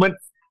the moment.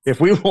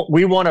 If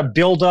we want to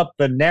build up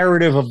the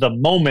narrative of the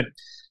moment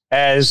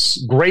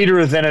as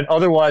greater than it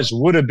otherwise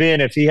would have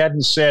been if he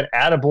hadn't said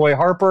 "Attaboy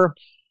Harper,"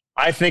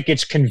 I think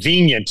it's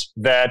convenient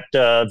that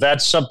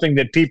that's something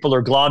that people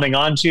are glomming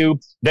onto.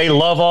 They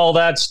love all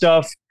that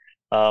stuff.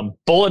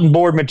 Bulletin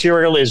board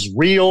material is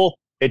real.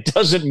 It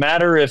doesn't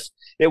matter if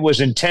it was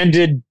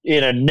intended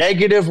in a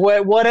negative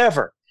way,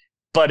 whatever.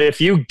 But if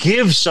you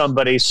give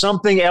somebody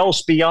something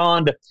else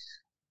beyond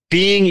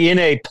being in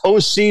a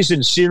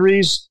postseason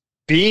series,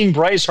 being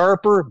Bryce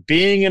Harper,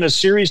 being in a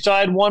series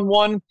tied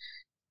 1-1,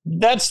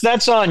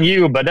 that's on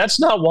you. But that's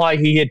not why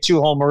he hit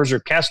 2 homers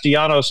or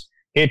Castellanos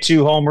hit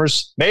 2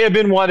 homers. May have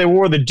been why they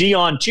wore the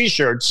Dion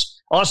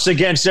T-shirts, us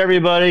against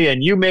everybody,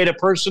 and you made it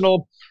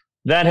personal.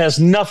 That has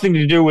nothing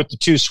to do with the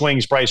 2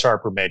 swings Bryce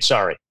Harper made.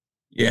 Sorry.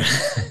 Yeah,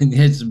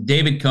 it's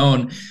David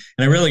Cohn. And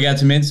I really got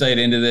some insight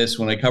into this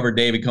when I covered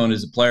David Cohn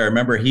as a player. I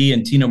remember he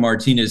and Tino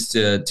Martinez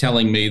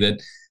telling me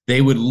that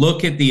they would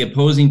look at the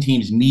opposing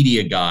team's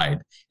media guide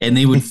and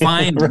they would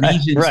find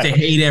reasons to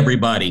hate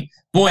everybody.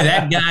 Boy,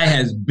 that guy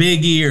has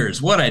big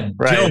ears. What a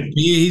joke.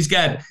 He's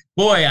got,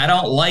 boy, I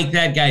don't like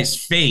that guy's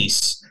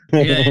face.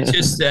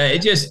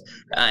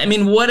 I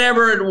mean,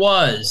 whatever it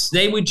was,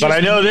 they would just. But I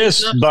know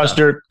this,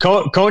 Buster.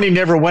 Coney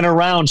never went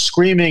around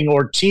screaming,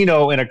 or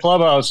Tino in a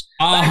clubhouse,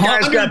 "That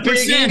guy's got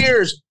big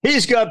ears.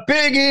 He's got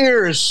big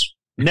ears."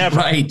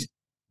 Never.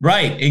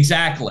 Right,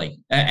 exactly.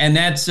 And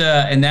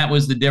that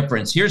was the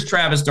difference. Here's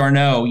Travis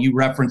d'Arnaud. You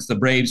referenced the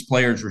Braves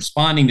players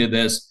responding to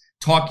this,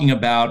 talking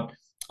about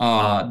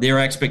their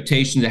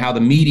expectations of how the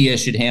media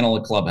should handle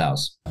a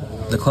clubhouse.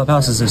 The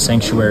clubhouse is a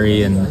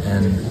sanctuary, and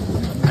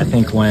I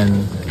think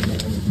when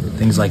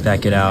things like that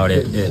get out,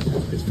 it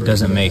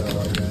doesn't make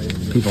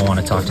people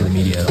want to talk to the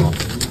media at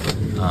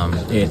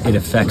all. It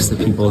affects the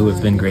people who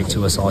have been great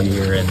to us all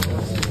year,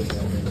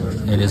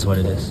 and it is what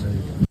it is.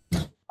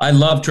 I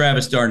love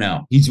Travis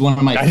d'Arnaud. He's one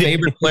of my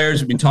favorite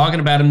players. We've been talking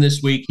about him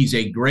this week. He's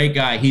a great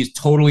guy. He's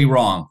totally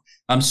wrong.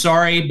 I'm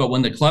sorry, but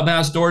when the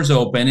clubhouse doors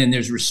open and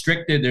there's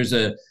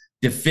a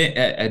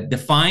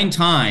defined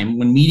time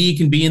when media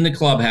can be in the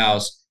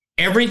clubhouse,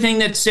 everything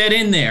that's said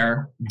in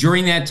there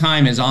during that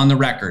time is on the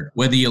record,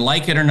 whether you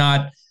like it or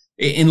not,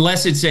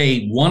 unless it's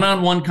a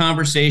one-on-one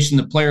conversation.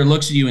 The player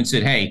looks at you and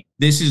said, "Hey,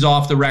 this is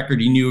off the record,"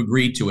 and you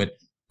agreed to it.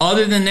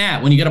 Other than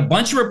that, when you got a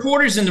bunch of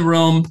reporters in the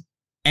room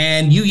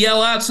and you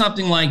yell out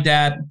something like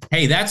that,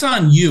 hey, that's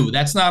on you.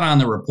 That's not on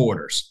the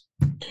reporters.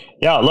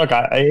 Yeah, look,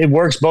 it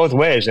works both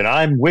ways, and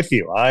I'm with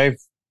you. I've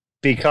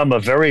become a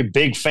very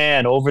big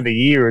fan over the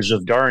years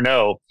of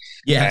d'Arnaud,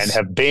 and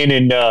have been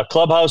in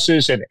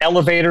clubhouses and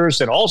elevators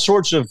and all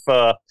sorts of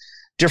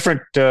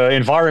different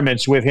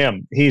environments with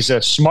him. He's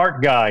a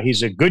smart guy.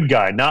 He's a good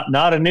guy,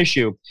 not an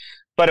issue,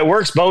 but it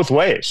works both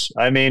ways.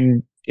 I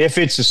mean, if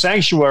it's a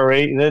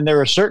sanctuary, then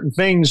there are certain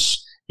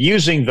things,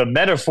 using the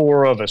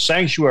metaphor of a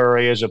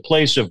sanctuary as a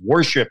place of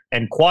worship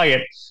and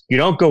quiet. You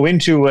don't go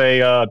into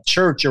a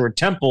church or a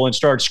temple and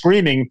start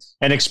screaming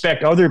and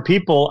expect other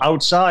people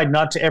outside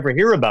not to ever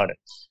hear about it.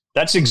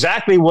 That's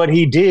exactly what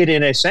he did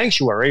in a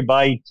sanctuary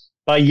by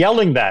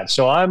yelling that.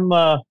 So I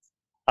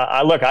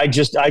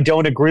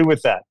don't agree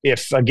with that.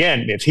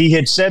 If he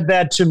had said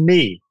that to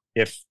me,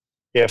 if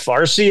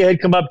RC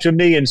had come up to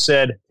me and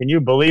said, "Can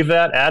you believe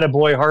that?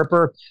 Attaboy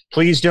Harper,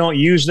 please don't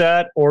use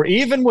that," or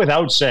even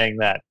without saying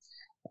that,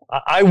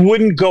 I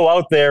wouldn't go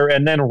out there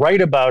and then write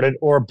about it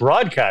or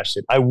broadcast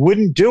it. I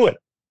wouldn't do it.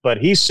 But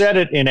he said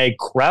it in a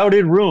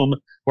crowded room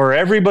where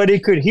everybody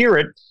could hear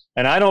it.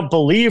 And I don't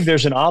believe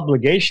there's an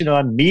obligation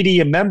on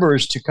media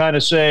members to kind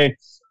of say,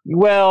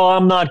 well,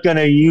 I'm not going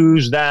to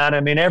use that.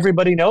 I mean,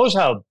 everybody knows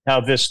how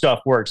this stuff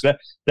works.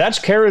 That's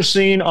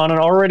kerosene on an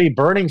already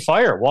burning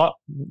fire. What,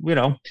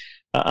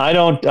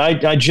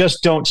 I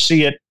just don't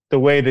see it the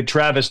way that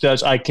Travis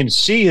does. I can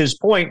see his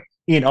point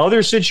in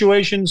other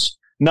situations,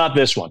 not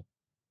this one.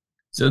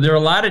 So there are a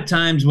lot of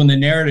times when the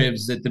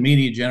narratives that the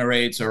media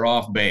generates are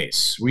off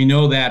base. We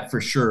know that for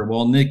sure.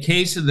 Well, in the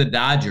case of the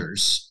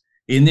Dodgers,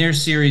 in their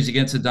series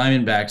against the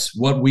Diamondbacks,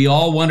 what we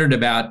all wondered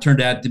about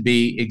turned out to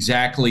be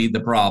exactly the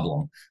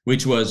problem,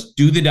 which was,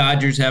 do the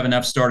Dodgers have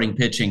enough starting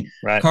pitching?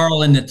 Right.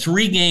 Carl, in the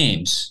 3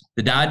 games,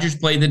 the Dodgers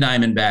played the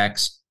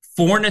Diamondbacks,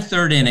 4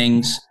 1/3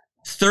 innings,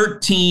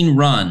 13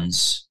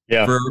 runs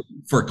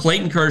for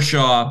Clayton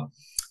Kershaw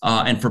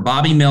and for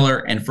Bobby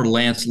Miller and for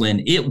Lance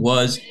Lynn. It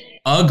was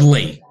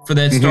ugly for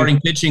that starting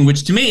pitching,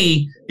 which to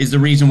me is the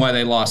reason why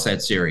they lost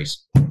that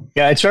series.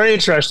 Yeah, it's very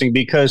interesting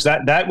because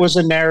that was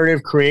a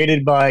narrative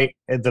created by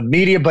the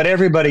media, but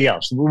everybody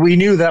else. We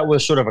knew that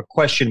was sort of a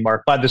question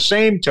mark. By the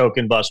same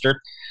token, Buster,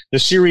 the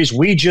series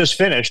we just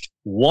finished,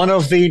 one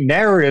of the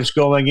narratives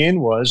going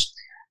in was,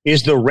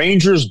 is the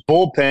Rangers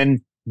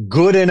bullpen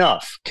good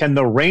enough? Can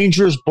the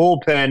Rangers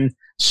bullpen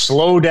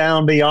slow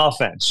down the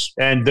offense?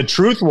 And the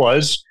truth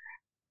was,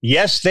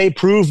 yes, they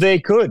proved they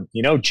could.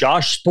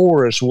 Josh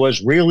Spores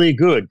was really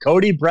good.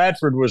 Cody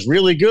Bradford was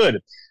really good.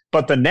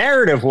 But the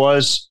narrative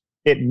was,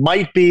 it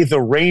might be the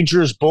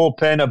Rangers'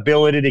 bullpen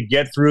ability to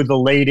get through the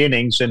late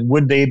innings, and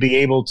would they be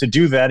able to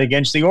do that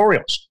against the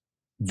Orioles?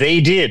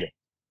 They did.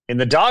 In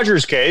the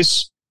Dodgers'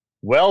 case,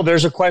 well,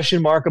 there's a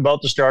question mark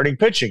about the starting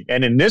pitching.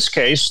 And in this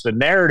case, the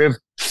narrative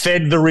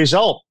fed the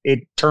result. It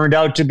turned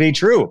out to be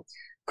true.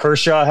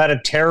 Kershaw had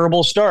a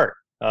terrible start.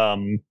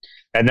 And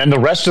then the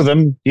rest of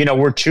them,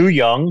 were too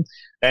young,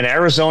 and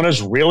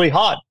Arizona's really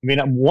hot. I mean,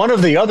 one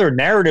of the other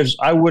narratives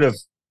I would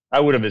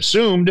have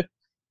assumed,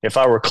 if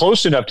I were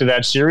close enough to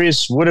that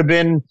series, would have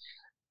been,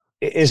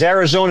 is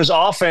Arizona's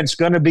offense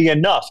going to be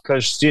enough?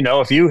 Because,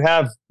 if you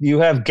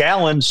have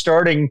Gallen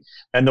starting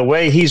and the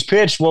way he's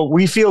pitched, well,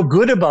 we feel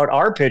good about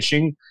our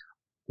pitching.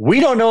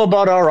 We don't know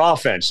about our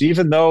offense,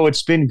 even though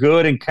it's been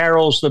good and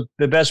Carroll's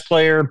the best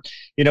player,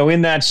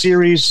 in that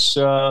series,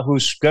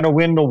 who's going to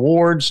win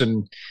awards.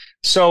 And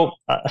so,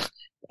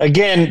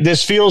 again,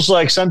 this feels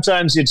like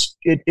sometimes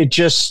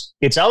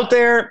it's out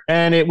there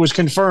and it was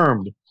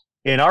confirmed.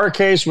 In our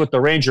case with the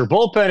Ranger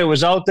bullpen, it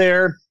was out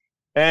there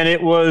and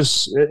it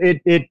was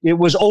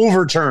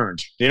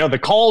overturned. The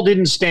call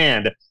didn't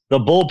stand. The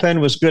bullpen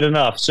was good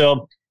enough.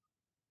 So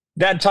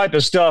that type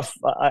of stuff,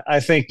 I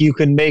think you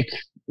can make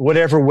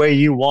whatever way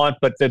you want.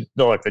 But the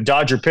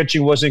Dodger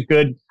pitching wasn't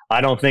good. I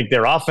don't think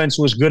their offense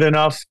was good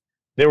enough.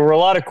 There were a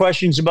lot of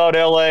questions about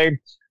LA.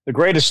 The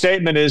greatest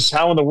statement is,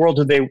 how in the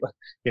world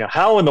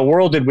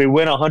did we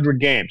win 100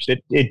 games?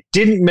 It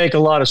didn't make a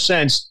lot of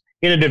sense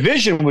in a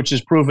division which has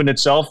proven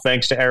itself,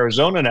 thanks to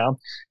Arizona now,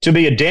 to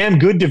be a damn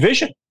good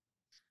division.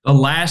 The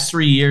last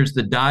 3 years,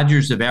 the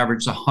Dodgers have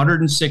averaged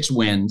 106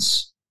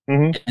 wins,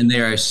 and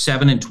they are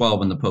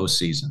 7-12 in the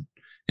postseason.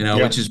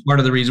 Which is part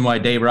of the reason why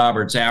Dave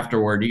Roberts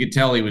afterward, you could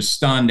tell he was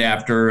stunned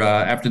after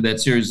that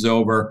series is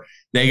over.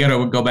 They got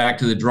to go back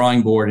to the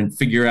drawing board and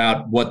figure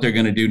out what they're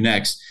going to do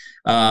next.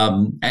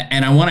 And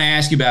I want to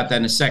ask you about that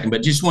in a second,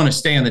 but just want to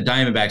stay on the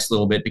Diamondbacks a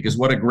little bit, because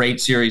what a great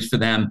series for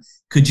them.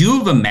 Could you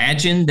have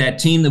imagined that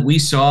team that we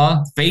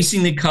saw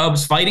facing the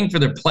Cubs, fighting for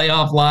their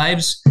playoff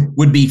lives,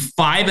 would be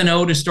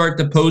 5-0 to start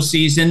the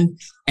postseason,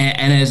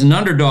 and as an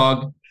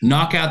underdog,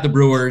 knock out the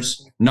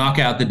Brewers, knock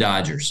out the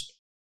Dodgers?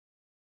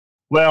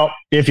 Well,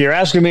 if you're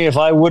asking me if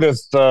I would have,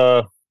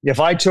 if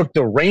I took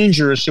the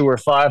Rangers, who were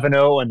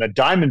 5-0, and the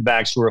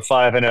Diamondbacks, who were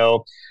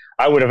 5-0,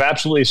 I would have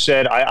absolutely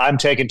said, I'm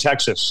taking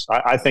Texas.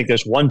 I think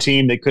there's one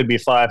team that could be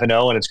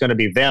 5-0, and it's going to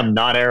be them,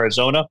 not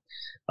Arizona.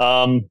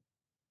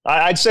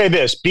 I'd say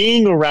this,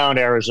 being around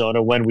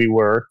Arizona when we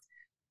were,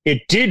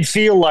 it did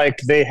feel like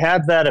they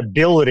had that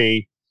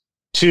ability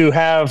to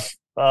have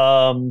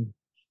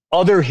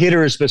other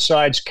hitters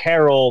besides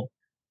Carroll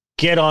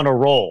get on a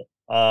roll.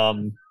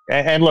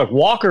 And look,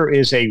 Walker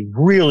is a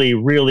really,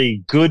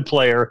 really good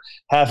player,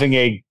 having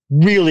a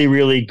really,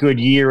 really good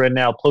year and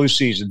now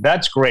postseason.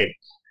 That's great.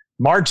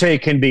 Marte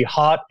can be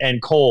hot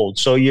and cold.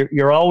 So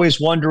you're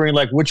always wondering,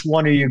 which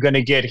one are you going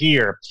to get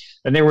here?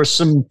 And there were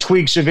some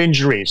tweaks of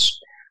injuries.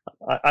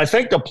 I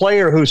think the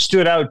player who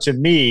stood out to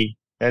me,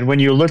 and when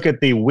you look at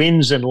the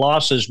wins and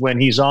losses when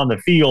he's on the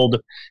field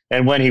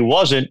and when he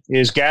wasn't,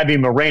 is Gabby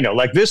Moreno.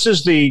 This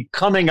is the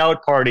coming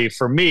out party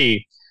for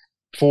me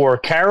for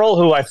Carroll,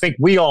 who I think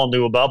we all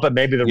knew about, but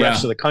maybe the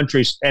rest of the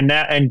country's,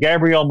 and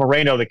Gabriel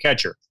Moreno, the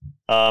catcher.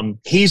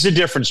 He's a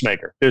difference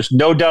maker. There's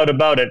no doubt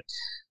about it.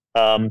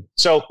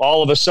 So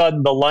all of a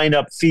sudden, the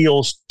lineup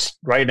feels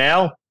right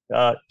now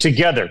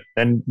together.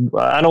 And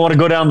I don't want to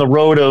go down the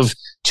road of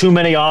too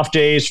many off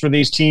days for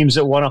these teams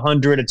that won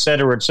 100, et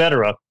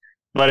cetera,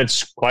 but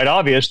it's quite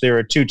obvious there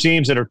are two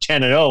teams that are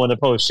 10-0 in the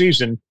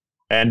postseason,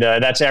 and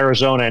that's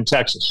Arizona and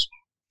Texas.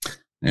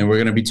 And we're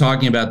going to be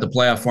talking about the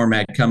playoff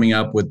format coming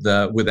up with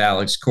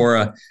Alex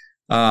Cora.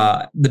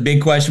 The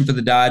big question for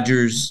the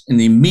Dodgers in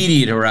the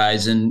immediate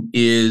horizon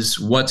is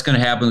what's going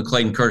to happen with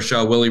Clayton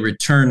Kershaw. Will he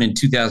return in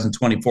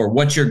 2024?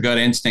 What's your gut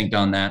instinct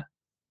on that?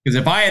 Because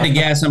if I had to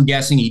guess, I'm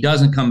guessing he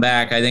doesn't come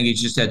back. I think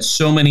he's just had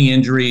so many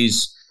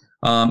injuries,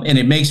 and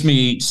it makes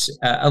me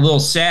a little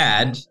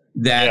sad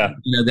that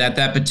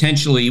that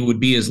potentially would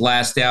be his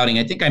last outing.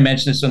 I think I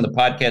mentioned this on the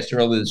podcast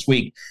earlier this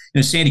week.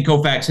 Sandy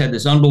Koufax had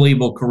this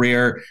unbelievable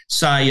career,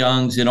 Cy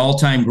Young's an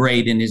all-time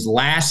great, and his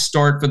last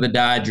start for the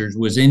Dodgers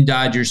was in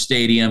Dodger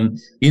Stadium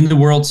in the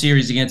World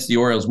Series against the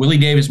Orioles. Willie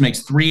Davis makes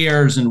 3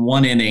 errors in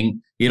 1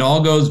 inning. It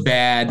all goes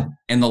bad,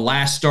 and the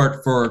last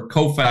start for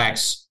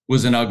Koufax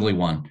was an ugly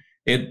one.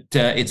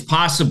 It's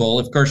possible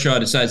if Kershaw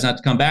decides not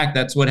to come back,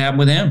 that's what happened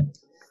with him.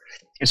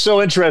 It's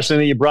so interesting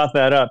that you brought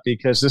that up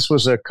because this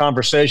was a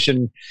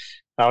conversation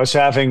I was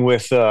having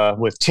with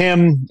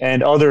Tim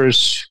and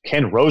others.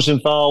 Ken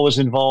Rosenthal was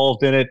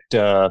involved in it.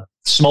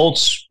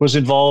 Smoltz was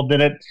involved in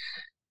it.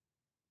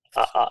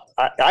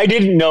 I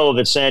didn't know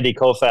that Sandy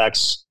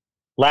Koufax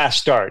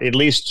last start, at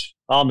least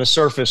on the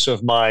surface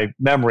of my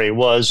memory,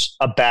 was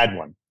a bad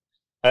one.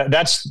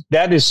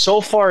 That is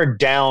so far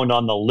down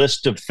on the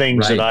list of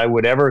things that I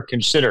would ever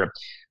consider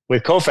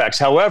with Koufax.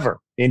 However,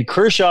 in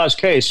Kershaw's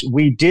case,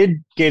 we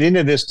did get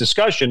into this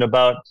discussion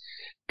about,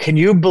 can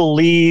you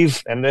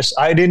believe, and this,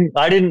 I didn't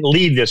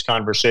lead this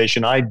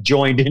conversation, I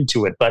joined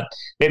into it, but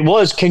it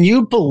was, can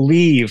you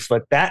believe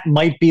that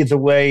might be the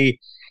way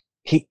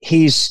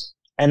he's,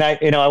 and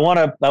I want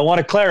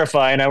to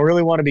clarify, and I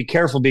really want to be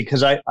careful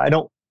because I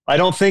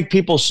don't think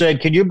people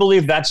said, can you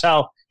believe that's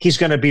how he's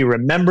going to be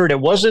remembered? It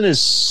wasn't as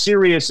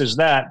serious as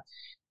that.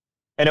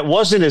 And it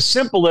wasn't as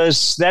simple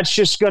as that's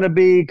just going to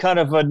be kind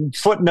of a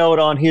footnote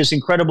on his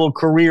incredible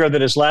career that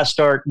his last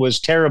start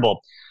was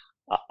terrible.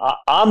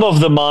 I'm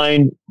of the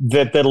mind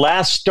that the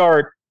last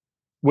start,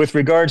 with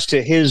regards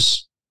to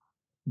his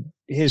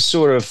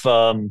sort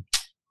of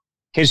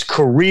his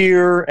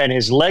career and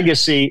his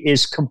legacy,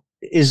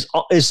 is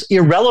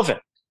irrelevant.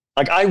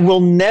 Like, I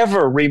will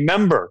never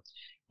remember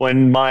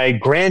when my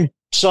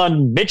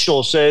grandson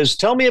Mitchell says,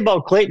 "Tell me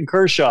about Clayton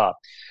Kershaw."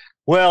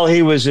 Well,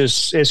 he was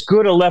as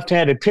good a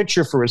left-handed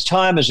pitcher for his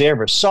time as I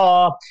ever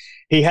saw.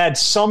 He had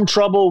some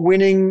trouble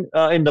winning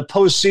in the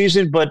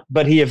postseason,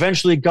 but he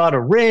eventually got a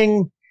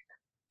ring.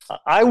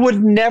 I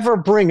would never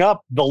bring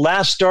up the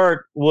last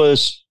start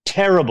was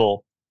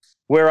terrible.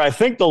 Where I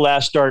think the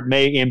last start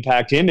may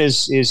impact him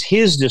is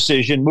his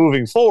decision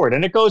moving forward.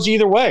 And it goes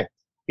either way.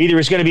 Either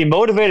he's going to be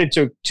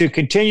motivated to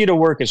continue to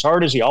work as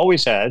hard as he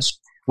always has,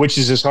 which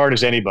is as hard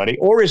as anybody,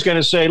 or he's going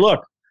to say,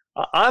 look,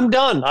 I'm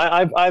done.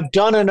 I've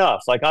done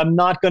enough. Like, I'm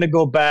not going to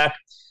go back.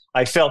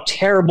 I felt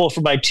terrible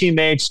for my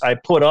teammates. I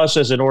put us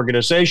as an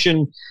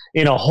organization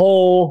in a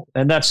hole,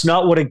 and that's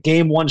not what a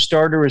game one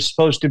starter is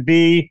supposed to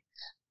be.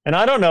 And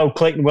I don't know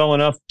Clayton well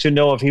enough to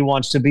know if he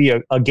wants to be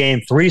a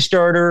game 3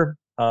 starter,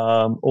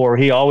 or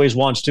he always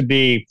wants to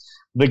be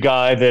the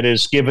guy that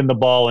is given the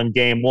ball in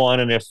game 1.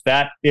 And if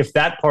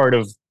that part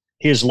of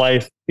his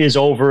life is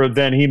over,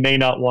 then he may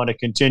not want to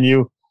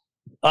continue.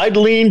 I'd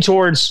lean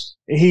towards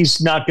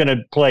he's not going to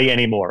play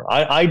anymore.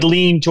 I'd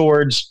lean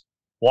towards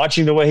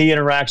watching the way he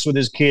interacts with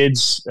his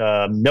kids,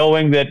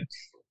 knowing that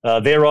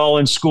they're all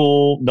in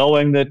school,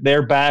 knowing that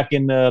they're back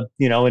in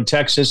in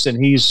Texas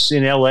and he's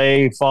in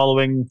LA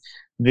following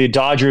the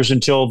Dodgers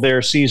until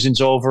their season's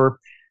over.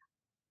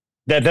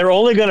 That they're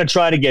only going to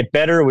try to get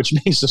better, which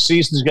means the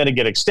season's going to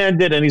get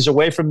extended and he's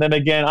away from them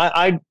again.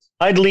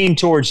 I'd lean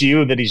towards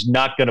you that he's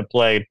not going to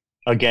play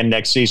again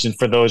next season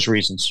for those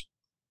reasons.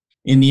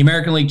 In the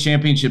American League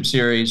Championship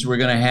Series, we're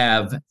going to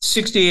have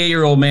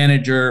 68-year-old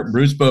manager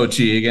Bruce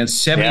Bochy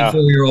against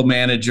 74-year-old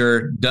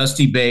manager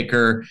Dusty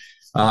Baker.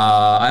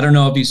 I don't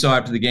know if you saw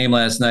after the game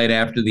last night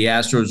after the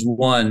Astros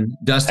won,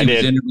 Dusty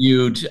was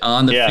interviewed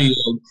on the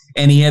field,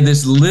 and he had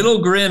this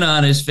little grin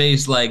on his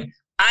face like,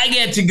 I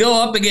get to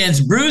go up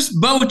against Bruce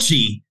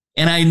Bochy.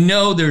 And I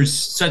know there's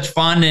such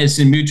fondness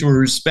and mutual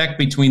respect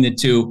between the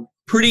two.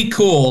 Pretty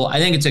cool. I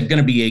think it's going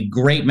to be a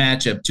great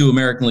matchup, 2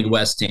 American League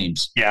West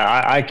teams.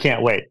 Yeah, I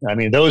can't wait. I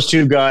mean, those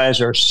two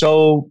guys are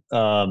so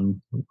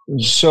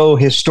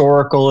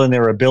historical in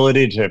their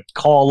ability to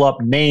call up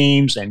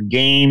names and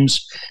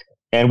games.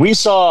 And we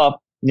saw,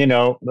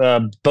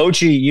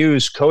 Bochy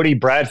use Cody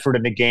Bradford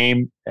in the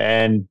game,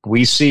 and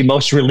we see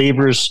most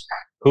relievers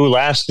who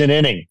last an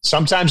inning.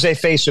 Sometimes they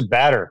face a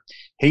batter.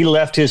 He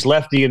left his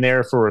lefty in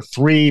there for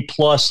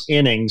 3+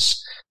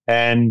 innings.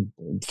 And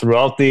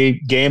throughout the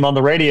game on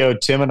the radio,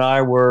 Tim and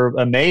I were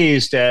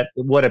amazed at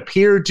what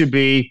appeared to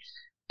be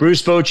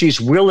Bruce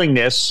Bochy's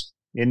willingness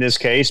in this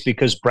case,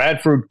 because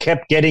Bradford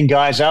kept getting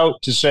guys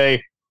out to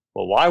say,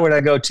 well, why would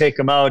I go take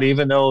him out,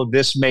 even though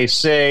this may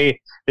say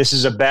this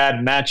is a bad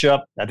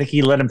matchup? I think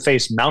he let him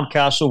face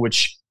Mountcastle,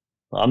 which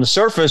on the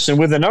surface and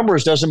with the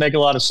numbers doesn't make a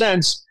lot of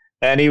sense.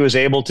 And he was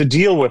able to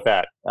deal with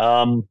that.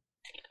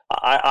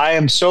 I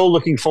am so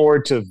looking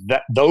forward to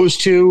those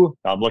two.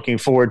 I'm looking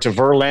forward to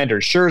Verlander,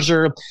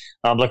 Scherzer.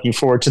 I'm looking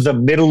forward to the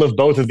middle of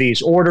both of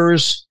these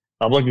orders.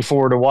 I'm looking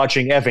forward to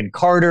watching Evan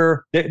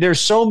Carter.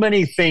 There's so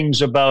many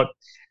things about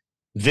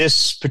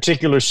this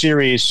particular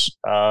series.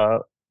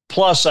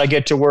 Plus, I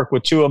get to work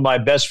with two of my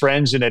best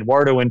friends in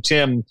Eduardo and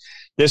Tim.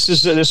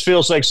 This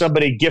feels like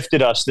somebody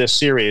gifted us this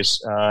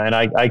series, and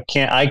I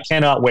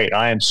cannot wait.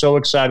 I am so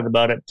excited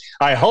about it.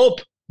 I hope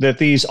that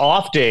these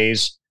off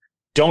days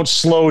don't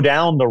slow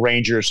down the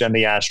Rangers and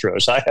the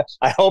Astros.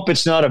 I hope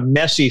it's not a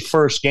messy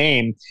first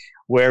game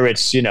where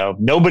it's,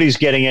 nobody's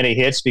getting any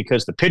hits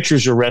because the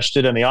pitchers are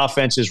rested and the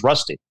offense is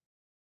rusty.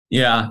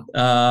 Yeah,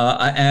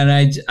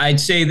 and I'd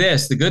say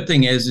this. The good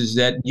thing is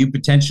that you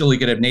potentially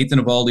could have Nathan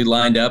Eovaldi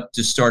lined up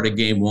to start a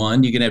game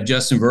one. You can have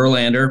Justin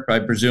Verlander, I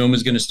presume,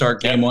 is going to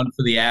start game one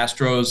for the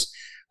Astros.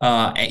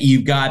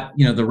 You've got,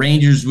 the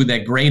Rangers with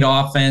that great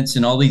offense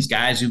and all these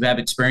guys who have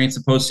experienced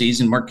the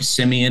postseason, Marcus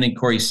Semien and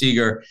Corey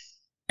Seager.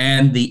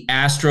 And the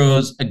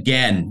Astros,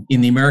 again,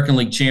 in the American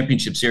League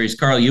Championship Series.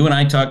 Carl, you and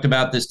I talked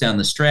about this down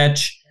the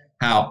stretch,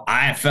 how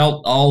I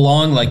felt all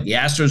along like the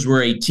Astros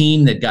were a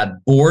team that got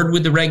bored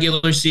with the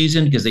regular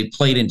season because they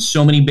played in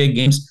so many big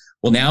games.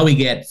 Well, now we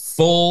get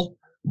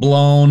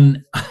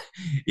full-blown,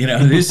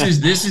 this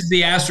is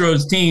the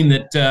Astros team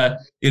that,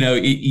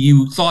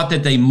 you thought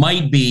that they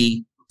might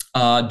be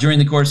during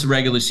the course of the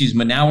regular season,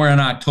 but now we're in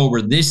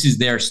October. This is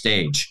their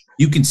stage.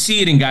 You can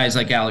see it in guys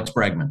like Alex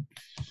Bregman.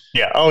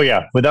 Yeah. Oh,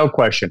 yeah. Without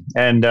question.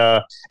 And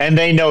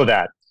they know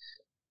that.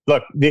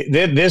 Look,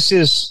 this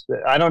is,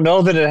 I don't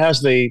know that it has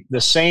the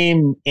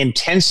same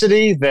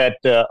intensity that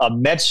a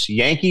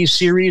Mets-Yankees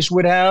series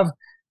would have,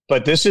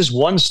 but this is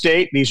one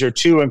state. These are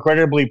two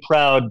incredibly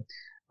proud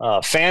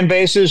fan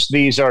bases.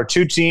 These are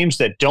two teams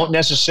that don't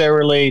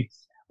necessarily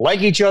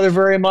like each other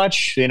very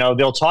much.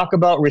 They'll talk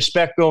about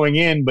respect going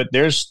in, but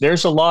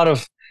there's a lot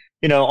of,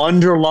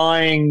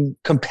 underlying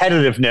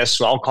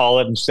competitiveness, I'll call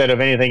it, instead of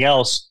anything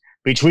else,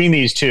 between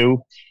these two.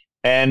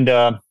 And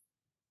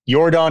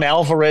Yordan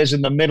Alvarez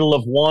in the middle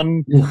of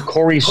one,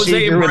 Corey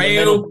Seager in the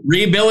middle.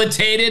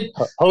 Rehabilitated.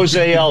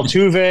 Jose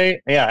Altuve.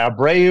 Yeah,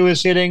 Abreu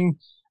is hitting.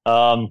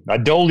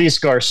 Adolis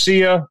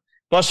Garcia.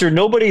 Buster,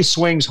 nobody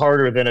swings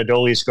harder than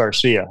Adolis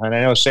Garcia. And I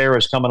know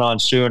Sarah's coming on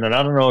soon, and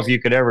I don't know if you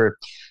could ever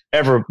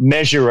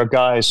measure a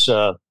guy's,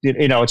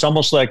 it's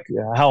almost like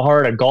how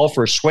hard a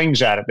golfer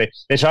swings at it.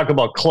 They talk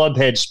about club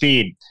head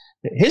speed.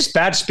 His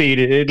bat speed,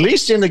 at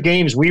least in the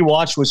games we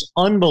watched, was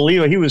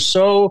unbelievable. He was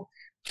so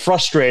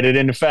frustrated.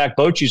 And in fact,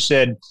 Bochy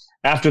said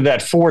after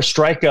that 4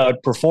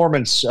 strikeout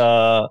performance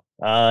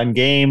in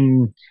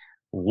game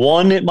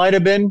 1, it might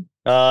have been,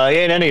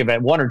 in any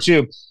event, 1 or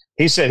 2,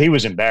 he said he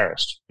was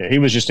embarrassed. He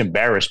was just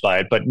embarrassed by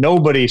it. But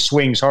nobody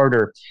swings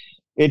harder.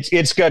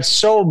 It's got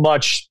so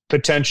much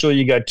potential.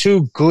 You got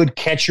 2 good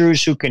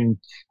catchers who can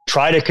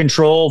try to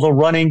control the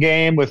running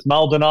game with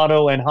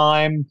Maldonado and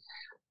Heim.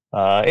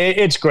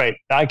 It's great.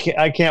 I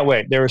can't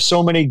wait. There are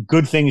so many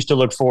good things to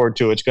look forward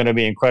to. It's going to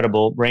be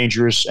incredible.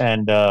 Rangers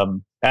and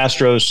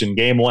Astros in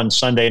game 1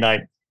 Sunday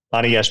night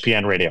on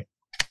ESPN Radio.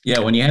 Yeah,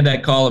 when you had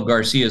that call of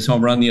Garcia's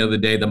home run the other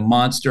day, the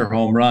monster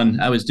home run,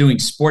 I was doing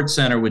Sports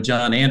Center with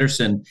John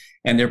Anderson,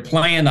 and they're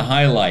playing the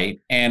highlight,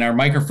 and our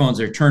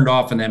microphones are turned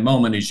off in that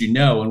moment, as you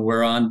know, and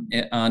we're on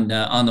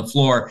the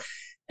floor.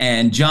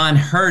 And John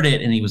heard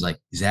it, and he was like,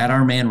 "Is that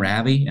our man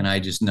Ravi?" And I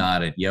just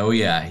nodded. Yo,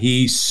 yeah,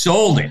 he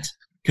sold it.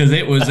 Because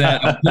it was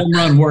a home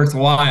run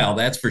worthwhile,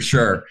 that's for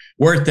sure.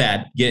 Worth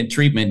that, getting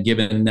treatment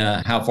given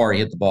how far he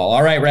hit the ball.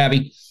 All right,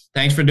 Ravi,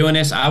 thanks for doing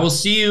this. I will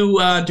see you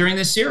during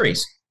this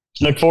series.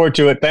 Look forward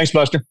to it. Thanks,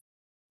 Buster.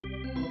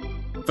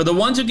 For the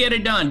ones who get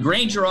it done,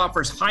 Grainger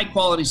offers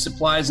high-quality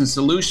supplies and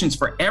solutions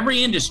for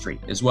every industry,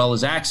 as well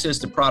as access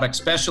to product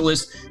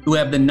specialists who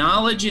have the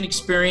knowledge and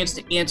experience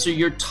to answer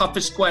your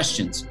toughest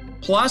questions.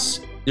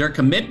 Plus, their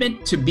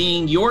commitment to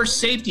being your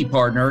safety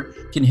partner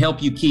can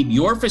help you keep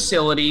your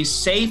facilities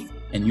safe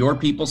and your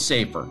people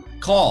safer.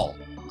 Call,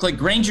 click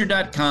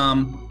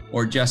Grainger.com,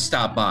 or just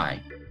stop by.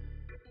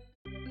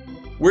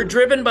 We're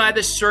driven by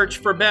the search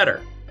for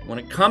better. When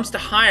it comes to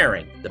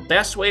hiring, the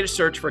best way to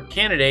search for a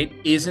candidate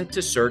isn't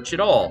to search at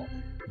all.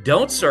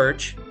 Don't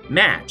search,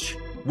 match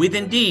with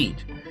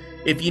Indeed.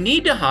 If you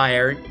need to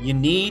hire, you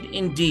need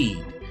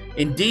Indeed.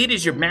 Indeed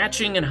is your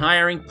matching and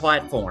hiring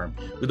platform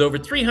with over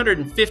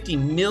 350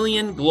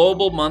 million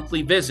global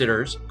monthly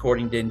visitors,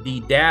 according to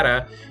Indeed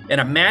data,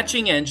 and a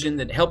matching engine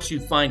that helps you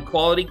find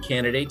quality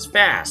candidates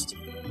fast.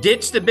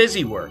 Ditch the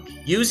busy work.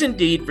 Use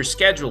Indeed for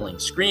scheduling,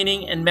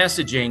 screening, and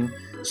messaging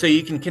so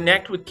you can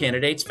connect with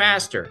candidates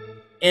faster.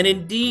 And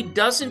Indeed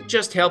doesn't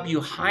just help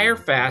you hire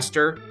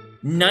faster.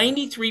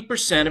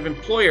 93% of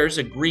employers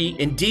agree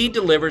Indeed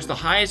delivers the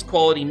highest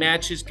quality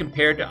matches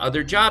compared to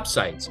other job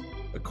sites,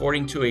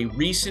 according to a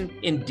recent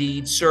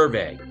Indeed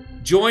survey.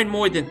 Join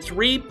more than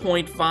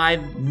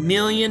 3.5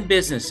 million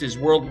businesses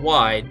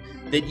worldwide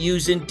that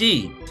use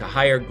Indeed to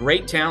hire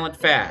great talent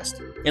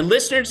fast. And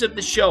listeners of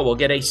the show will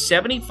get a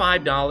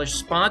 $75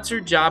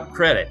 sponsored job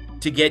credit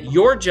to get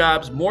your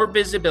jobs more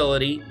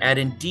visibility at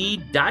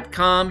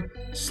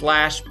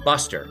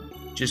Indeed.com/Buster.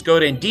 Just go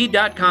to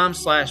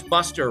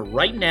Indeed.com/Buster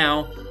right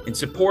now and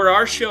support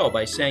our show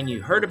by saying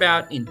you heard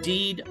about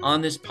Indeed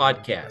on this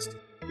podcast.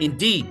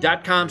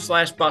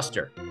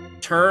 Indeed.com/Buster.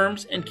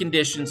 Terms and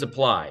conditions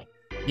apply.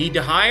 Need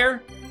to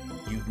hire?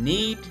 you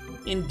need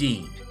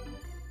Indeed.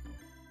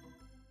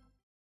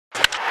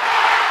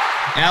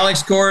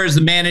 Alex Cora is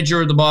the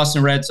manager of the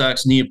Boston Red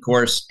Sox, and he, of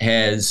course,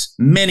 has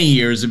many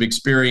years of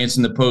experience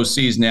in the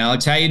postseason.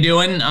 Alex, how you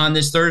doing on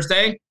this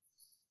Thursday?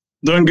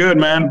 Doing good,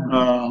 man.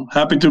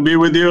 Happy to be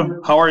with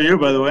you. How are you,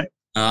 by the way?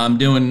 I'm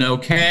doing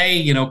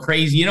okay.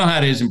 Crazy. You know how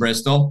it is in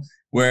Bristol,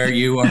 where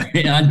you are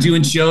on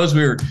doing shows.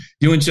 We were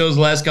doing shows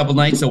the last couple of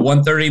nights at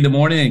 1:30 in the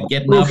morning and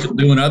getting up and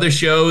doing other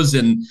shows.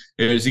 And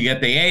you get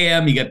the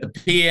AM, you get the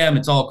PM.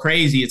 It's all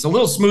crazy. It's a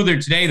little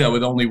smoother today, though,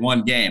 with only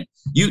one game.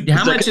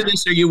 How much of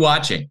this are you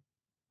watching?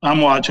 I'm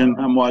watching.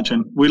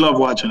 We love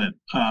watching it.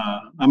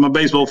 I'm a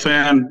baseball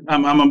fan.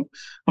 I'm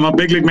a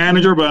big league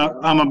manager, but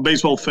I'm a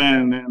baseball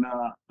fan, and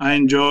I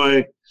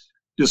enjoy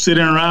just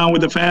sitting around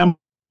with the family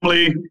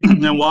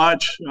and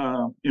watch.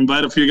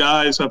 Invite a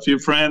few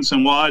friends,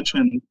 and watch,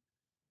 and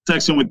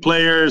texting with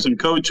players and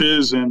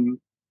coaches and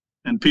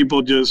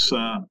people just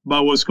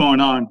about what's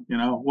going on.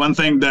 One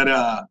thing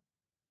that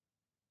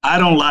I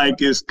don't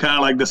like is kind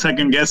of like the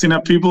second guessing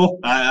of people.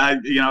 I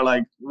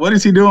like, what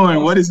is he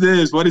doing? What is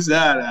this? What is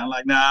that? And I'm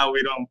like, nah,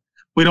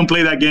 we don't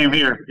play that game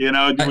here.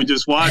 We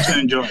just watch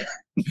and enjoy.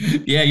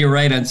 Yeah, you're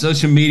right. On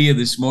social media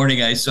this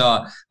morning, I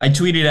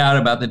tweeted out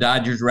about the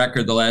Dodgers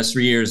record the last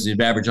 3 years. They've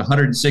averaged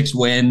 106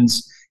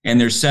 wins, and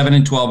they're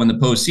 7-12 in the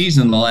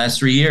postseason in the last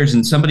 3 years.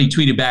 And somebody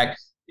tweeted back,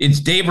 it's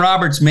Dave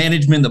Roberts'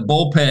 management, the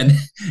bullpen.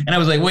 And I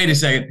was like, wait a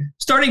second.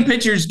 Starting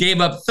pitchers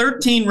gave up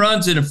 13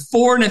 runs in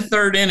 4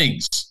 1/3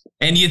 innings.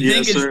 And you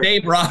think it's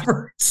Dave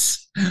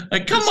Roberts?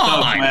 Like, come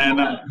on,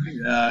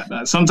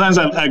 man. Sometimes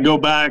I go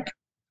back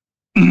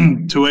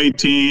to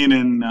 18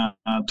 and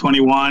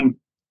 21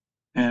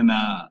 and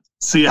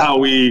see how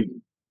we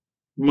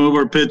move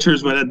our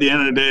pitchers. But at the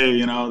end of the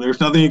day, there's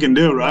nothing you can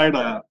do, right?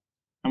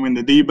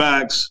 The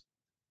D-backs,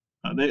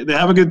 they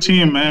have a good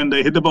team, man.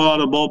 They hit the ball out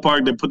of the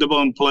ballpark. They put the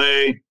ball in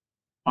play.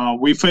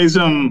 We faced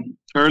them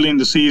early in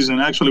the season.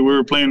 Actually, we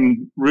were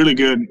playing really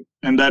good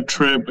in that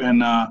trip,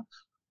 and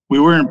we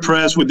were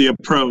impressed with the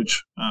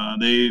approach.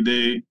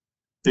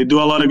 They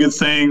do a lot of good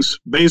things.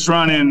 Base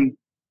running,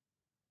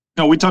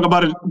 we talk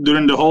about it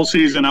during the whole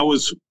season. I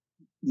was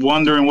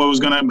wondering what was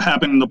going to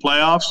happen in the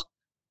playoffs,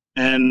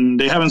 and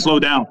they haven't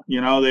slowed down.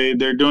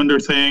 They're doing their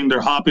thing.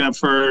 They're hopping at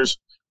first.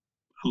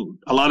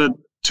 A lot of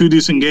 2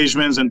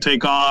 disengagements and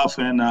take off,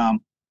 and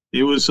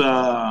it was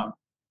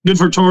good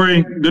for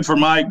Torrey, good for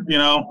Mike.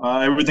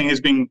 Everything has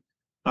been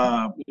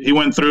he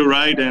went through,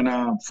 right, and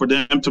for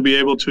them to be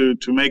able to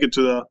make it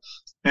to the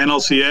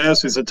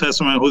NLCS is a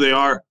testament of who they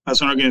are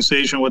as an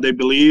organization, what they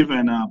believe,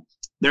 and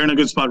they're in a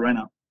good spot right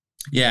now.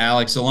 Yeah,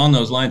 Alex, along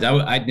those lines,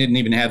 I didn't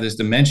even have this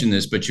to mention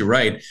this, but you're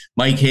right.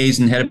 Mike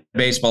Hazen, head of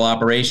baseball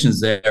operations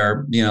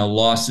there,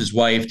 lost his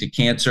wife to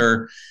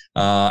cancer.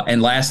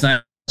 And last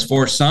night,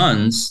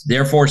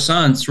 their 4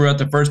 sons threw out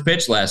the first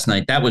pitch last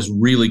night. That was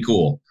really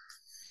cool.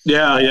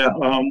 Yeah.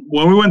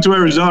 When we went to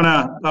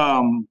Arizona,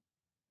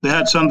 they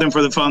had something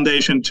for the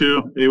foundation,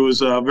 too. It was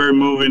very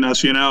moving,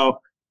 as you know.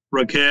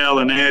 Raquel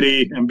and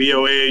Eddie and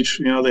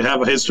BOH, they have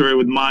a history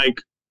with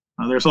Mike.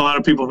 There's a lot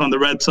of people from the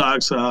Red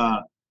Sox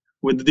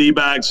with the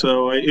D-backs,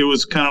 so it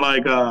was kind of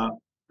like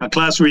a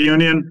class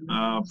reunion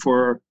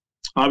for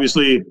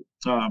obviously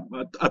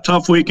a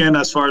tough weekend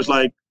as far as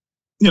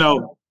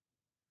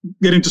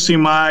getting to see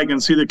Mike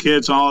and see the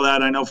kids and all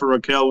that. I know for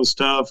Raquel it was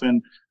tough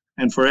and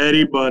for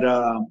Eddie, but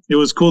it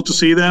was cool to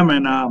see them,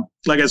 and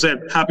like I said,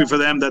 happy for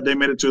them that they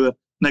made it to the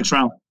next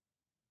round.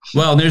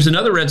 Well, there's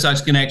another Red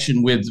Sox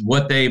connection with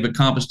what they've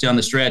accomplished down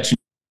the stretch.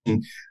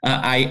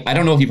 I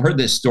don't know if you've heard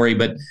this story,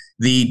 but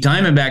the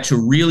Diamondbacks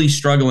were really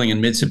struggling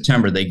in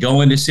mid-September. They go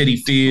into Citi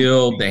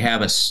Field. They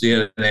have a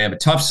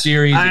tough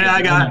series.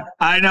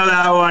 I know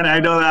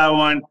that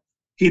one.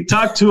 He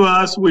talked to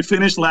us. We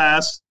finished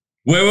last.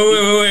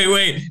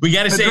 Wait. We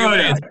got to say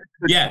it.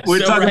 Yeah, we're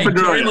talking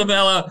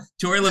Pedroia.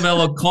 Torey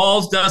Lovullo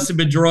calls Dustin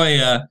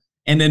Pedroia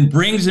and then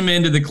brings him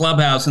into the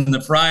clubhouse on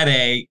the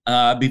Friday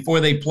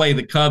before they play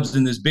the Cubs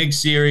in this big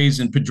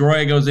series. And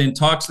Pedroia goes in,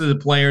 talks to the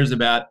players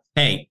about,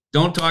 hey,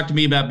 don't talk to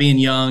me about being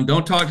young.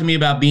 Don't talk to me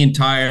about being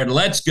tired.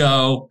 Let's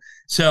go.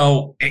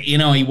 So,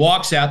 he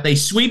walks out. They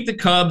sweep the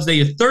Cubs.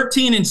 They are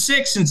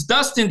 13-6 since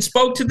Dustin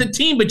spoke to the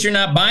team, but you're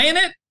not buying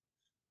it?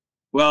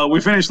 Well, we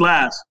finished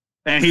last,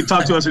 and he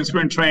talked to us in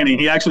spring training.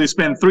 He actually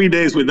spent 3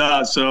 days with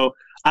us, so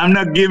I'm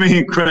not giving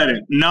him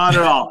credit. Not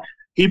at all.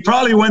 He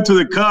probably went to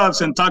the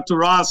Cubs and talked to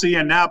Rossi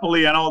and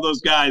Napoli and all those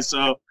guys.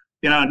 So,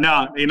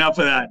 no, enough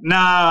of that.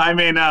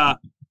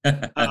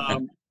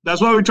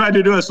 That's what we try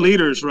to do as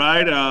leaders,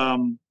 right?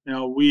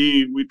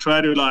 We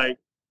try to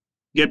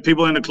get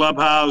people in the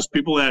clubhouse,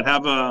 people that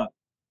have a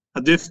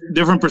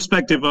different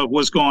perspective of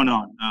what's going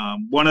on.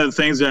 One of the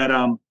things that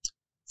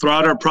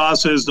throughout our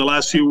process, the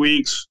last few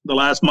weeks, the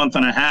last month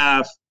and a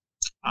half,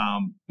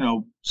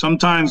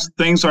 sometimes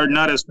things are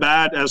not as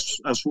bad as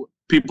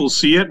people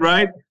see it,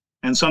 right?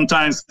 And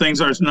sometimes things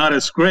are not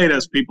as great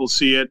as people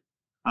see it.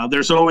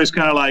 There's always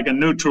kind of like a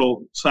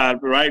neutral side,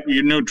 right?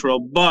 You're neutral,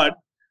 but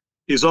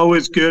it's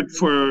always good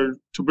to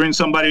bring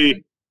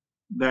somebody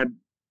that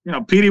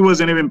Petey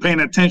wasn't even paying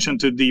attention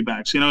to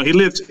D-backs. He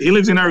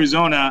lives in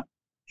Arizona.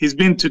 He's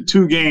been to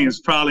 2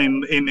 games probably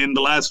in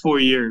the last 4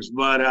 years.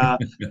 But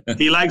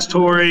he likes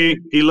Torrey.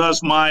 He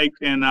loves Mike.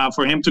 And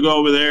for him to go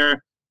over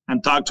there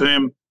and talk to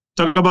him,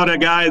 talk about a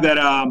guy that,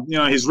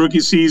 his rookie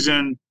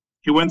season,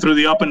 he went through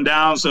the up and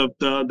downs of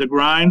the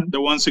grind, the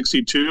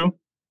 162.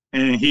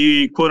 And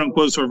he, quote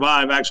unquote,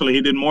 survived. Actually,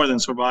 he did more than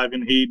survive,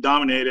 and he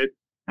dominated.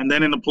 And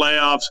then in the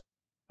playoffs,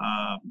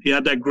 he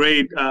had that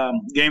great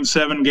Game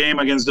 7 game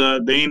against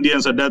the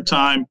Indians at that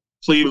time,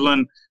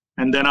 Cleveland,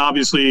 and then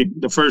obviously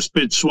the first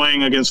pitch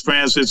swing against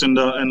Francis in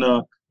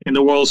the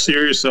World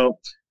Series. So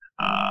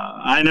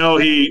I know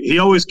he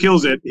always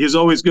kills it. He's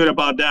always good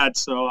about that.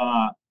 So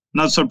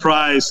not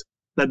surprised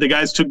that the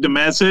guys took the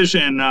message,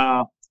 and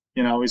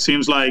it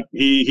seems like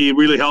he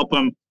really helped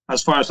them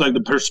as far as like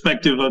the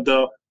perspective of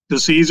the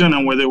season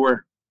and where they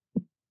were.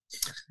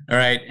 All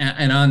right.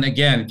 And on,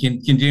 again,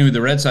 continue with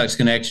the Red Sox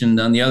connection.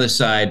 On the other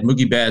side,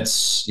 Mookie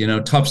Betts,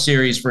 tough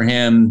series for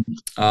him.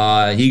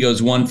 He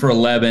goes 1 for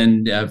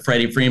 11.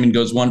 Freddie Freeman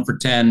goes 1 for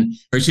 10.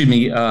 Or excuse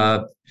me,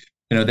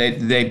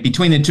 they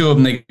between the two of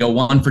them, they go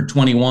 1 for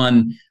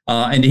 21.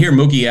 And to hear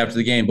Mookie after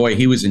the game, boy,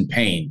 he was in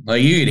pain.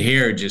 Like, you could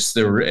hear just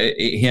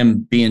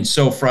him being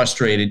so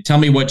frustrated. Tell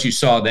me what you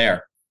saw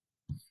there.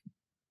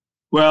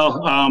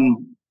 Well,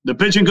 the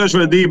pitching coach for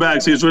the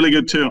D-backs, he's really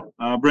good too,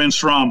 Brent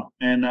Strom.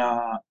 And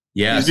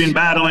yes, he's been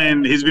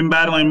battling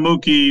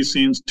Mookie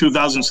since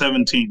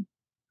 2017.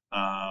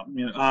 In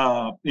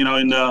the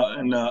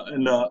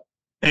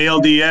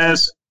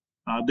ALDS,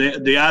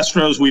 the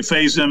Astros, we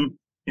faced them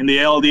in the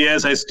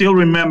ALDS. I still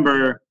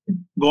remember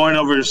going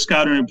over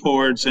scouting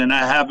reports, and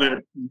I have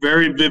it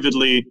very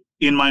vividly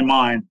in my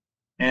mind.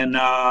 And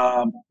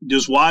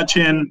just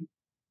watching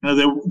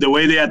the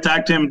way they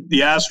attacked him, the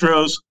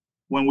Astros,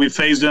 when we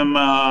faced them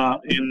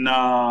in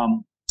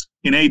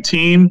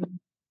 18.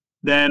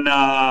 Then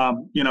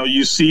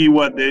you see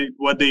what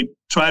they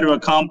try to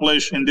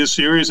accomplish in this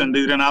series, and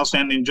they did an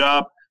outstanding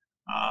job.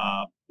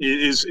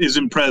 Is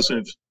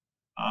impressive.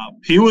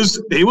 He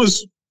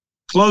was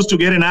close to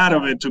getting out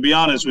of it, to be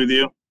honest with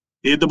you.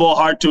 He hit the ball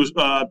hard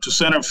to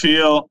center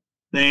field.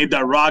 They hit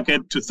that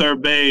rocket to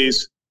third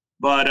base,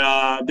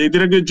 but they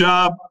did a good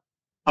job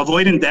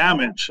avoiding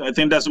damage. I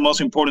think that's the most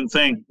important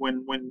thing.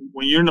 When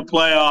you're in the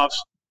playoffs,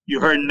 you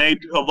heard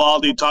Nate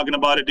Eovaldi talking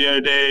about it the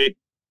other day.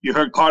 You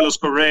heard Carlos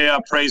Correa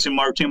praising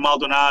Martin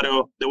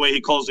Maldonado, the way he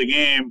calls the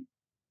game.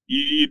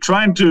 You're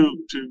trying to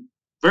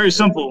very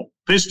simple,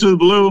 pitch to the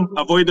blue,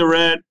 avoid the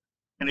red.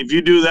 And if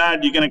you do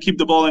that, you're going to keep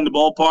the ball in the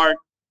ballpark.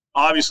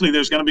 Obviously,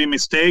 there's going to be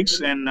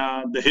mistakes, and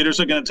the hitters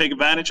are going to take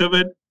advantage of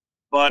it.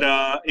 But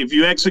if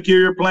you execute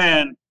your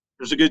plan,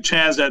 there's a good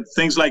chance that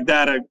things like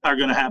that are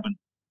going to happen.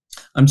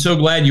 I'm so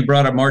glad you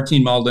brought up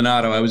Martin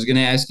Maldonado. I was going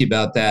to ask you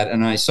about that,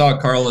 and I saw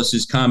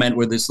Carlos's comment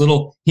where this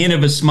little hint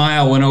of a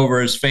smile went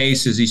over his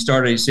face as he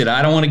started. He said,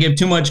 I don't want to give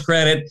too much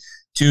credit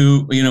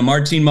to,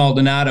 Martin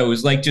Maldonado. It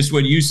was like just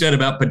what you said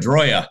about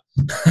Pedroia.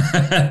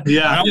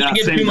 Yeah, I don't want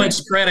to give too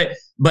much credit.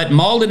 But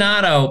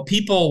Maldonado,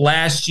 people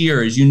last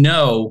year, as you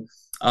know,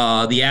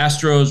 the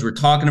Astros were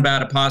talking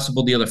about a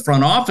possible deal. The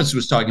front office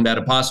was talking about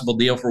a possible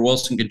deal for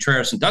Wilson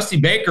Contreras. And Dusty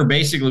Baker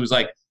basically was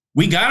like,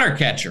 we got our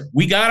catcher.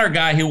 We got our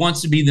guy who wants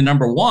to be the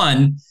number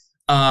one.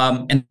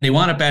 And they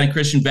wound up adding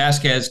Christian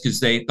Vasquez because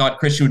they thought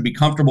Christian would be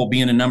comfortable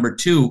being a number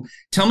 2.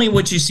 Tell me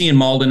what you see in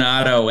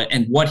Maldonado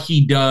and what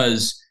he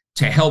does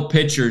to help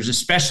pitchers,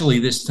 especially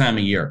this time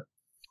of year.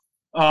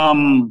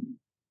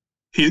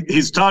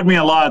 He's taught me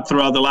a lot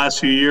throughout the last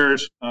few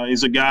years.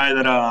 He's a guy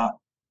that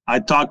I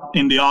talked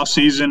in the off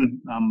season.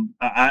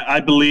 I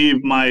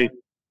believe my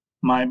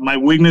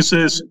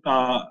weaknesses,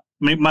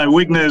 my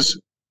weakness,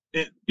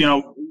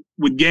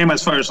 with game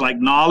as far as like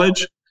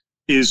knowledge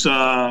is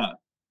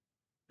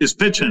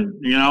pitching.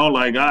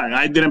 Like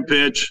I didn't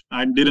pitch.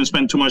 I didn't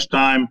spend too much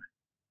time,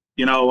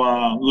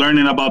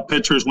 learning about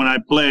pitchers when I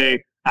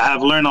play. I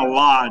have learned a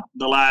lot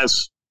the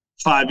last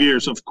 5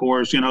 years, of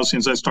course,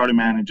 since I started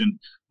managing.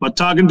 But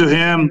talking to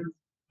him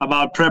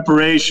about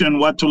preparation,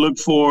 what to look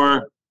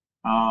for,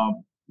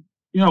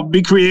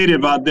 be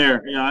creative out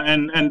there. Yeah,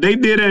 and they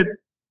did it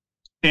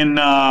in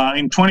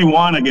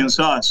 21 against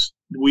us.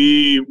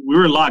 We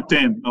were locked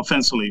in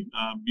offensively.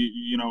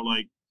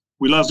 Like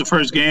we lost the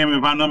first game,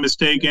 if I'm not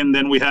mistaken.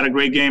 Then we had a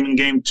great game in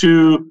game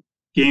 2.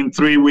 Game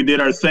 3, we did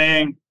our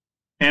thing.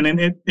 And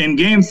in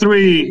game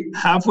 3,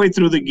 halfway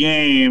through the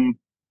game,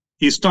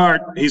 he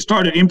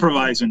started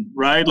improvising,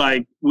 right?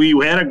 Like we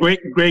had a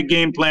great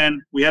game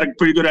plan. We had a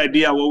pretty good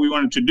idea what we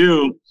wanted to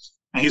do.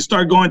 And he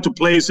started going to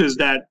places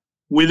that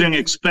we didn't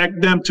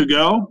expect them to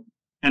go.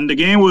 And the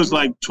game was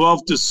like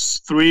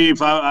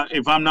 12-3,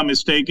 if I'm not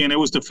mistaken. It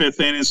was the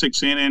 5th inning,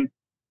 6th inning.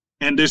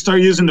 And they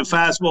started using the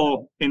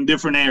fastball in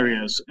different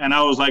areas. And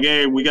I was like,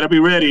 hey, we got to be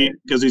ready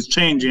because it's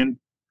changing.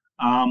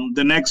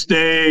 The next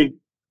day,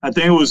 I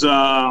think it was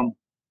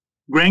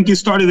Greinke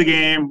started the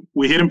game.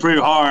 We hit him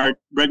pretty hard.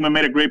 Bregman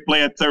made a great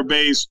play at third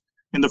base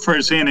in the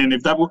first inning.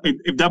 If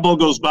that ball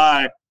goes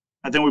by,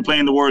 I think we're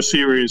playing the World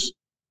Series.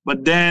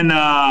 But then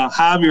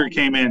Javier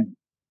came in.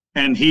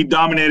 and he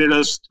dominated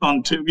us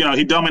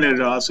he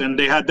dominated us, and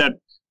they had that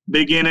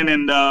big inning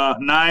in the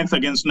ninth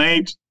against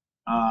Nate.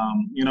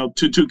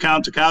 2-2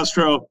 count to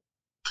Castro,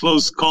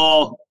 close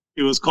call.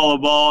 It was call a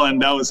ball,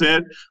 and that was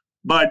it.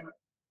 But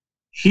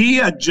he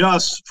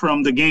adjusts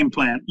from the game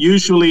plan.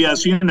 Usually,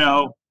 as you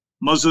know,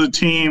 most of the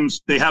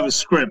teams, they have a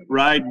script,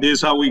 right? This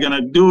is how we're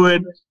going to do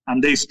it,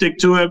 and they stick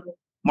to it.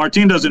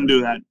 Martin doesn't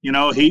do that.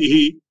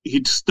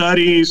 He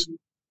studies.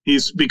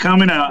 He's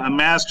becoming a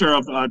master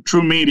of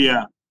true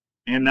media,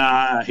 and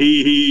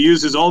he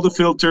uses all the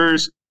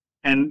filters,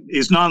 and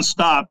is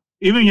nonstop.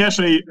 Even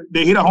yesterday,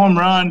 they hit a home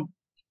run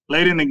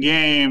late in the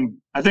game.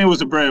 I think it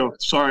was Abreu,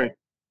 sorry.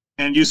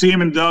 And you see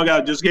him in the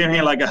dugout, just giving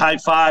him like a high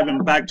five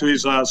and back to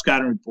his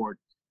scouting report.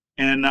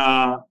 And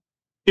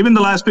even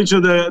the last pitch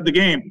of the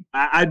game,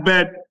 I'd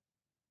bet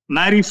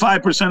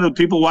 95% of the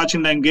people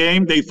watching that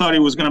game, they thought it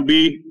was going to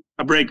be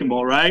a breaking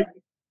ball, right?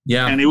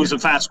 Yeah. And it was a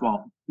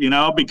fastball,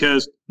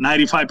 because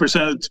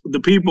 95% of the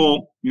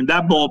people in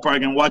that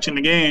ballpark and watching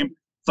the game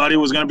thought it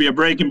was going to be a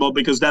breaking ball,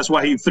 because that's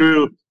why he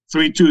threw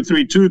 3-2,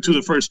 3-2 to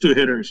the first two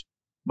hitters.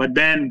 But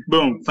then,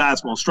 boom,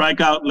 fastball,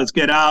 strikeout, let's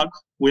get out.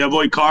 We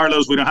avoid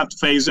Carlos. We don't have to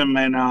face him.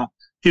 And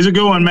he's a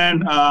good one,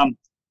 man.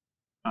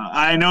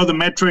 I know the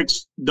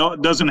metrics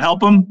doesn't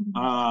help him.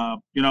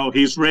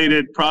 He's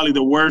rated probably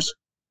the worst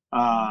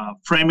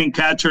framing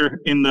catcher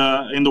in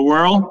the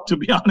world, to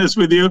be honest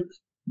with you.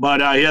 But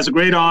he has a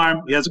great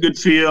arm. He has a good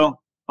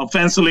feel.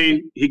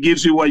 Offensively, he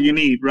gives you what you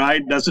need,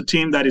 right? That's a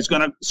team that is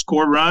going to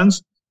score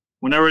runs.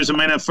 Whenever it's a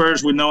man at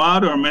first with no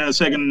out or a man at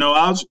second no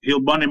outs, he'll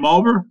bunt him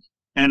over.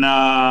 And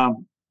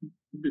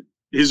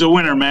he's a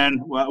winner, man.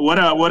 What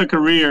a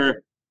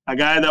career. A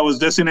guy that was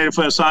designated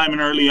for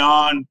assignment early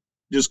on.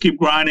 Just keep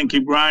grinding,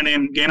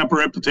 gain up a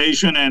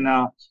reputation.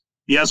 And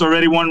he has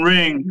already one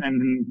ring.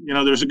 And,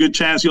 there's a good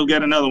chance he'll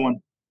get another one.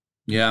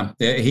 Yeah.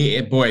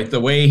 The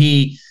way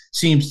he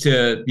seems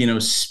to,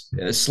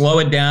 slow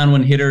it down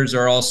when hitters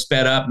are all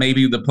sped up,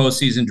 maybe the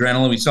postseason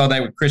adrenaline. We saw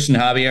that with Christian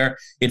Javier.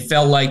 It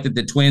felt like that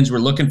the Twins were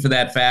looking for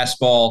that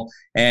fastball,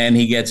 and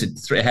he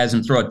has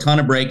him throw a ton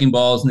of breaking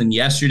balls. And then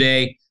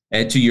yesterday,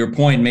 to your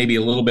point, maybe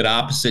a little bit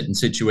opposite in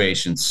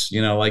situations,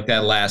 like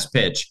that last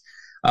pitch.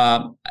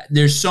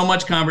 There's so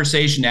much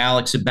conversation,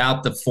 Alex,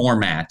 about the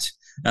format.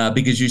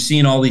 Because you've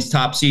seen all these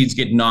top seeds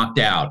get knocked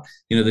out.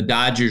 The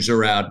Dodgers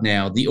are out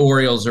now. The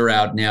Orioles are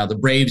out now. The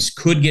Braves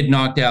could get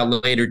knocked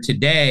out later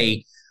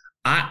today.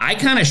 I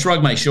kind of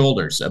shrug my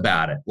shoulders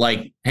about it.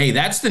 Like, hey,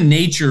 that's the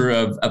nature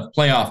of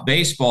playoff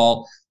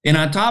baseball. And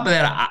on top of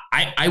that,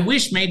 I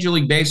wish Major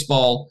League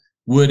Baseball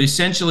would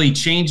essentially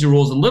change the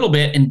rules a little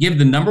bit and give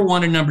the number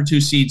 1 and number 2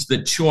 seeds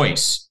the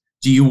choice.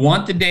 Do you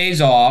want the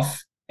days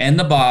off and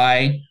the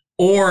bye,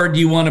 or do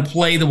you want to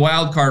play the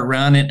wild card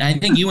round? And I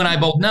think you and I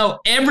both know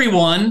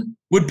everyone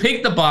would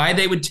pick the bye.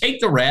 They would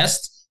take the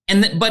rest.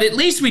 But at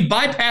least we'd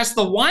bypass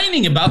the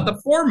whining about the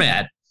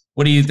format.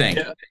 What do you think?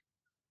 Yeah.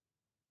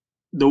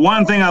 The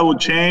one thing I would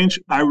change,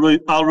 I'll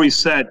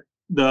reset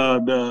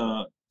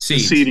the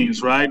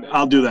seedings, right?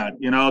 I'll do that.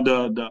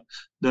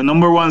 The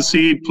number 1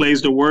 seed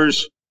plays the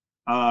worst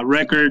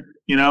record,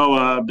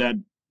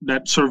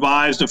 that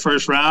survives the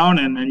first round,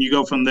 and you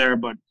go from there.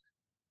 But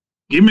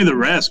give me the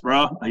rest,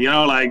 bro.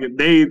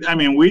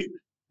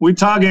 We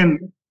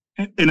talking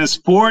in a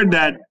sport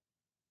that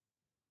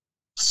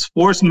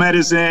sports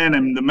medicine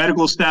and the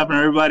medical staff and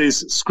everybody's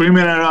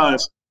screaming at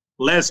us,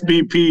 less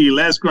BP,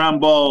 less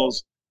ground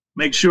balls,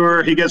 make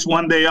sure he gets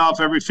 1 day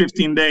off every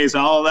 15 days,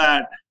 all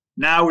that.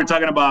 Now we're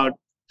talking about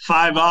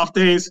 5 off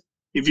days.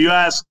 If you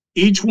ask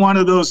each one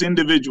of those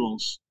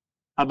individuals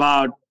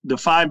about the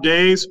 5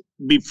 days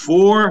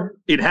before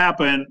it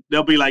happened,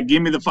 they'll be like,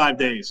 give me the 5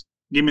 days.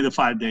 Give me the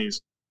 5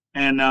 days.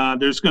 And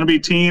there's going to be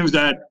teams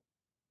that,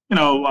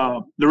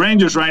 the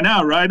Rangers right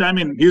now, right? I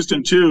mean,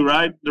 Houston too,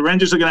 right? The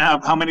Rangers are going to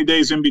have how many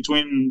days in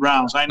between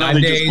rounds? I know 5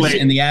 they days, just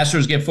played. And the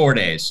Astros get 4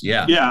 days.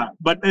 Yeah. Yeah,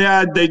 but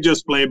they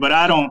just play. But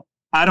I don't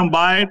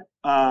buy it.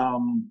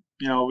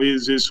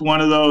 It's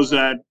one of those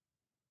that,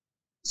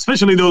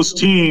 especially those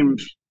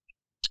teams.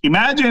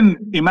 Imagine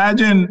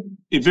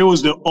if it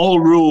was the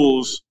old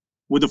rules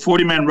with the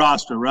 40-man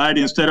roster, right?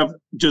 Instead of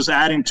just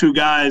adding 2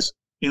 guys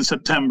in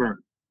September.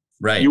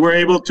 Right. You were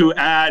able to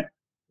add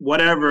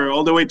whatever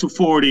all the way to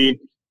 40,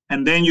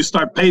 and then you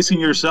start pacing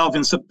yourself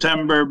in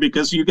September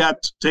because you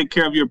got to take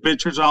care of your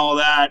pitchers and all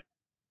that.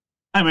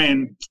 I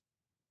mean,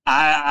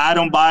 I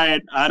don't buy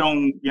it. I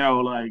don't,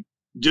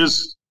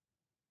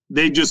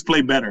 they just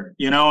play better,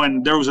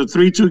 and there was a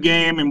 3-2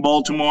 game in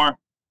Baltimore,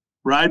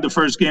 right? The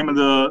first game of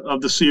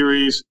the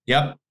series.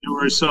 Yep. There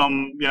were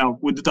some,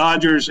 with the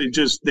Dodgers,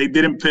 they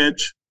didn't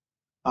pitch.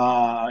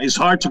 It's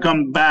hard to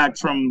come back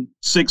from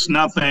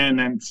 6-0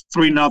 and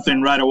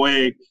 3-0 right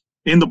away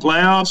in the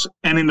playoffs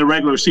and in the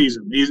regular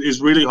season. It's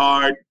really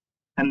hard.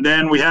 And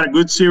then we had a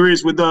good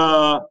series with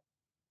the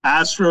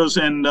Astros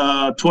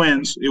and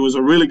Twins. It was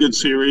a really good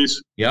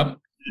series. Yep.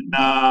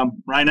 And,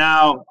 right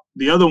now,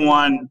 the other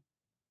one,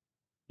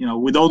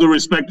 with all the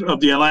respect of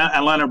the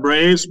Atlanta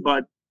Braves,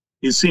 but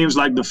it seems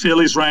like the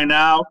Phillies right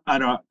now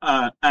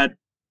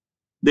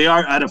they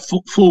are at a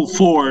full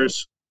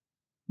force.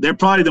 they're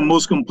probably the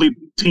most complete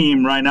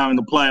team right now in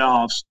the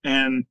playoffs.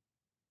 And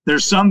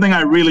there's something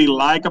I really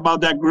like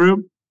about that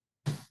group.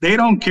 They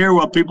don't care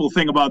what people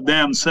think about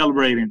them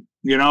celebrating.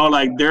 You know,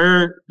 like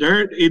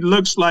it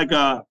looks like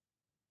a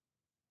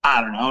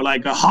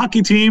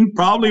hockey team,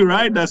 probably,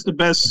 right? That's the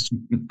best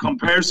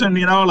comparison,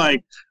 you know,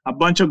 like a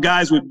bunch of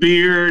guys with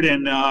beard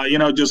and,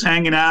 just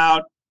hanging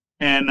out.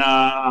 And,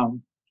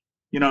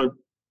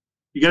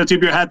 you got to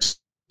tip your hat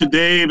to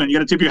Dave, and you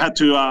got to tip your hat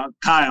to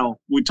Kyle.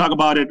 We talked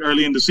about it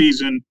early in the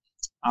season.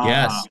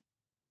 Yes.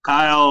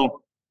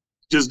 Kyle,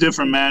 just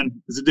different, man.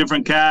 He's a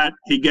different cat.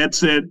 He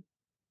gets it.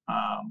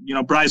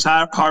 Bryce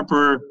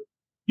Harper,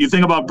 you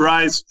think about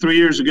Bryce 3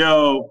 years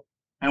ago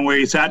and where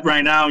he's at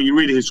right now, you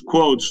read his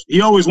quotes.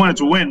 He always wanted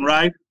to win,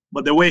 right?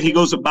 But the way he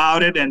goes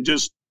about it and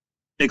just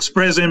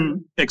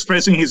expressing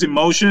his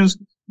emotions,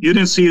 you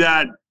didn't see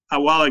that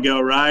a while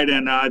ago, right?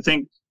 And I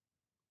think,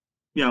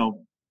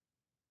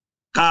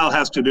 Kyle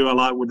has to do a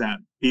lot with that.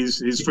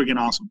 He's freaking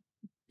awesome.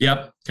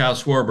 Yep. Kyle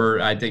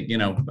Schwarber, I think,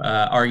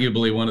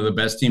 arguably one of the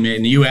best teammates.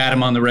 And you had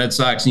him on the Red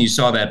Sox, and you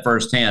saw that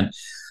firsthand.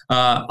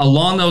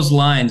 Along those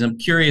lines, I'm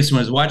curious, when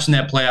I was watching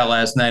that play out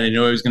last night, I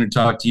knew I was going to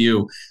talk to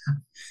you.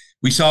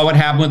 We saw what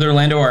happened with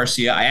Orlando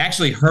Arcia. I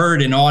actually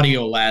heard an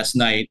audio last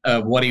night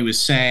of what he was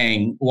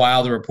saying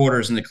while the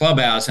reporters in the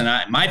clubhouse.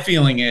 And my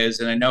feeling is,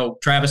 and I know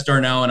Travis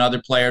Darno and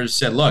other players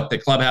said, look, the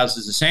clubhouse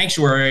is a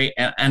sanctuary.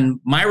 And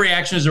my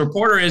reaction as a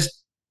reporter is,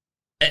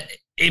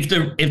 if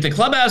the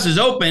clubhouse is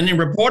open and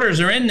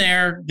reporters are in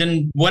there,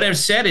 then what I've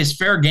said is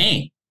fair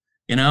game,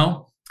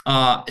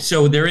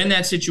 So they're in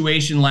that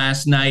situation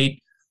last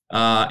night.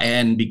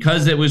 And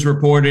because it was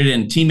reported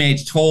and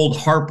teammates told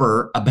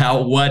Harper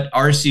about what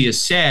Arcia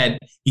said,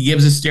 he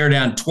gives a stare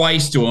down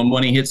twice to him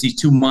when he hits these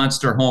 2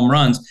 monster home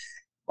runs.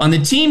 On the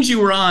teams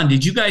you were on,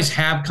 did you guys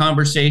have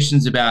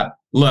conversations about,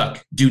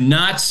 look, do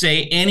not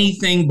say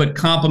anything but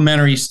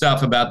complimentary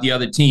stuff about the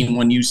other team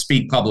when you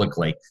speak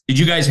publicly? Did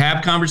you guys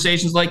have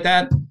conversations like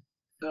that?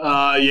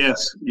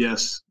 Yes.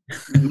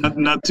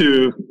 not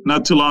too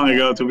long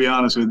ago, to be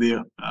honest with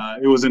you.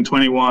 It was in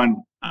 21.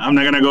 I'm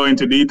not going to go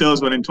into details,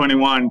 but in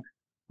 21,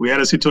 we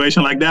had a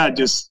situation like that.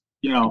 Just,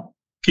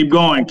 keep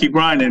going, keep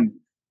grinding.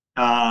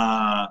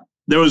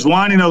 There was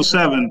one in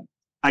 07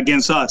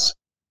 against us.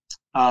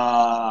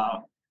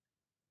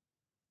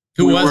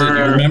 Who was it? Do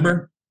you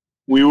remember?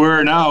 We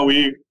were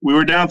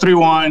down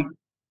 3-1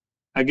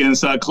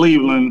 against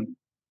Cleveland,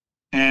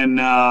 and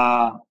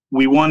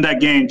we won that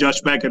game.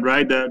 Josh Beckett,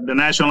 right? The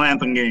national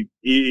anthem game.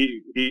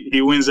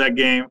 He wins that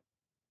game.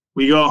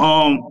 We go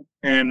home,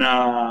 and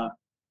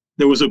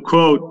there was a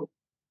quote.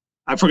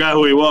 I forgot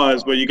who he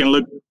was, but you can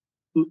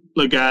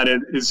look at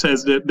it. It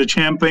says that the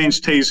champagnes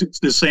taste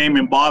the same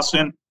in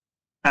Boston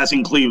as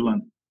in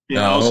Cleveland.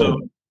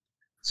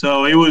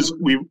 So it was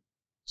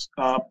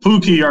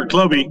Pookie, our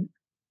clubby.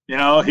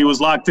 He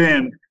was locked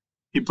in.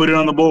 He put it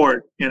on the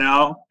board.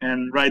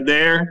 And right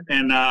there,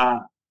 and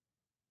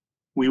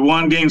we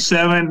won Game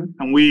 7,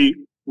 and we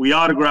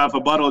autographed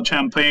a bottle of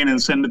champagne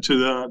and sent it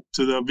to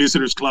the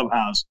visitors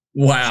clubhouse.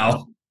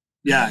 Wow.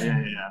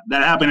 Yeah.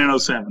 That happened in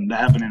 07.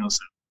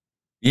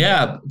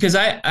 Yeah, because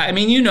I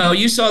mean,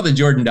 you saw the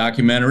Jordan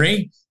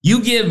documentary.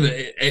 You give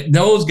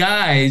those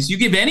guys, you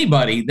give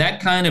anybody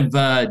that kind of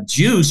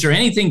juice or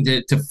anything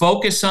to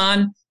focus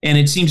on, and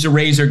it seems to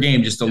raise their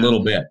game just a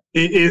little bit.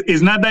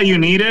 It's not that you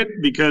need it,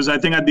 because I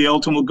think that the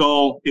ultimate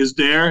goal is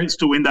to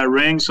win that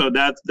ring. So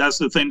that's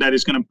the thing that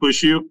is going to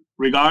push you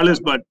regardless.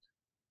 But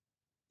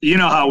you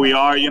know how we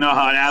are. You know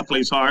how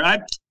athletes are. I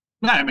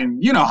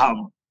mean, you know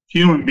how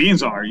human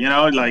beings are.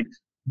 Like,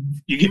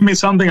 you give me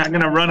something, I'm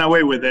going to run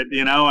away with it,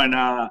 and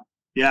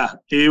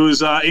it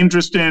was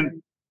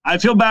interesting. I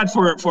feel bad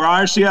for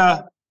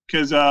Arcia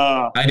because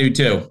I do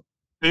too.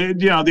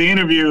 The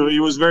interview, it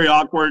was very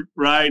awkward,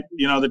 right?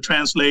 The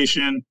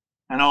translation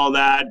and all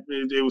that.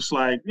 It was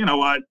like, you know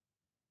what?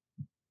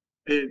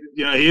 He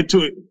hit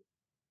two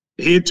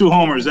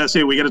homers. That's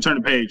it. We got to turn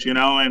the page, and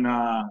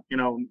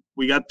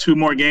we got 2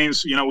 more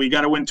games. We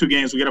got to win 2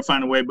 games. We got to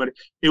find a way. But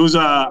it was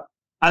I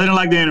didn't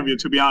like the interview,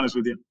 to be honest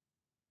with you.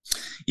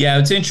 Yeah,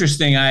 it's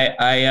interesting.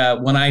 I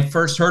when I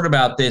first heard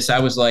about this, I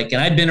was like, and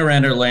I'd been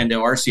around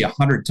Orlando Arcia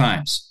 100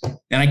 times,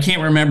 and I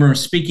can't remember him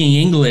speaking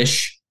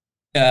English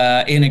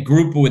in a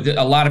group with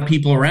a lot of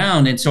people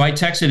around. And so I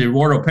texted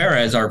Eduardo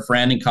Perez, our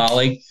friend and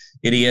colleague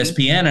at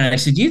ESPN, and I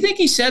said, "Do you think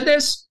he said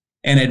this?"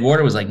 And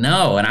Eduardo was like,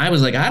 "No." And I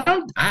was like,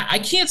 I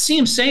can't see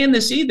him saying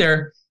this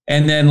either.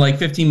 And then like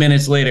 15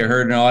 minutes later, I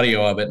heard an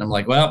audio of it, and I'm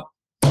like, well,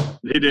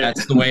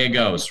 that's the way it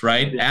goes,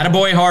 right?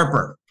 Attaboy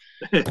Harper.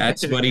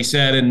 That's what he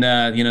said, and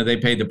they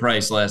paid the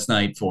price last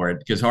night for it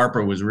because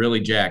Harper was really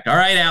jacked. All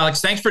right,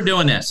 Alex, thanks for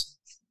doing this.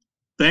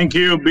 Thank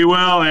you. Be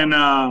well, and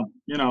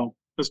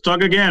let's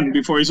talk again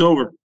before it's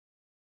over.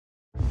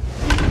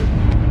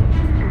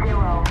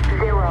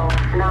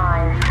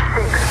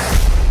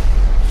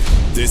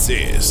 0096. This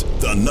is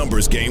the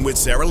Numbers Game with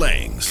Sarah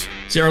Langs.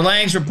 Sarah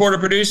Langs,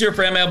 reporter-producer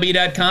for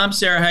MLB.com.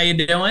 Sarah, how you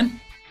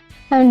doing?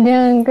 I'm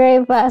doing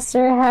great,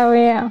 Buster. How are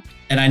you?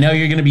 And I know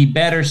you're going to be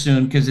better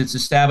soon because it's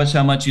established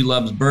how much you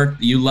love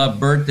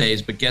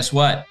birthdays. But guess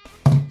what?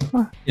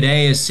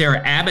 Today is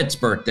Sarah Abbott's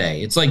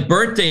birthday. It's like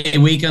birthday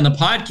week on the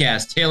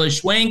podcast. Taylor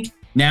Schwink.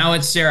 Now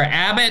it's Sarah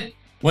Abbott.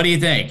 What do you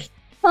think?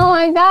 Oh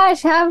my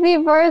gosh, happy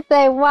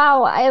birthday.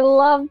 Wow, I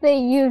love that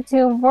you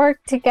two work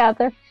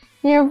together.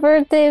 Your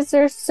birthdays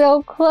are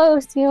so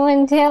close, you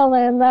and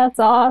Taylor. That's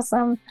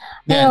awesome.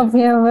 Yeah. I hope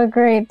you have a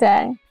great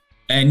day.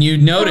 And you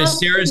notice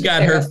Sarah's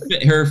got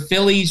her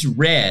Phillies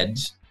red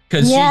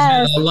because she's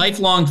a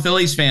lifelong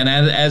Phillies fan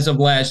as of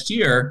last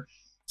year.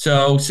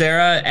 So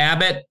Sarah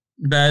Abbott,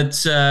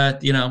 that's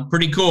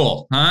pretty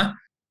cool, huh?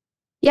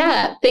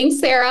 Yeah, thanks,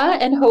 Sarah.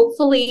 And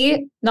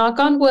hopefully, knock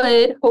on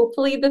wood,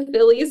 hopefully the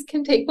Phillies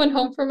can take one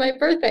home for my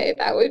birthday.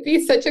 That would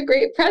be such a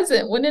great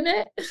present, wouldn't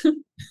it?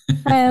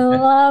 I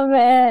love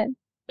it.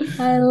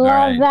 I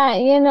love that.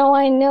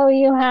 I know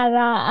you had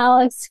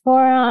Alex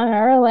Cora on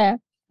earlier.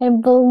 I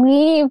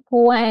believe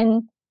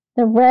when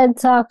the Red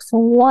Sox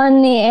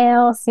won the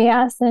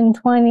ALCS in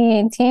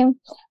 2018,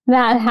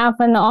 that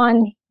happened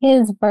on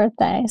his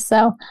birthday.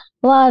 So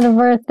a lot of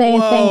birthday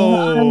things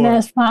on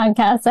this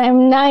podcast.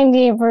 I'm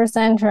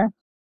 98% sure. It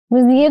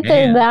was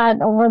either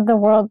that or the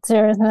World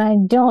Series, and I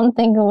don't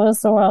think it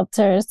was the World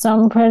Series, so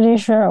I'm pretty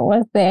sure it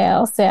was the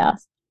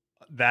ALCS.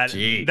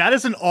 That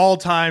is an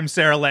all-time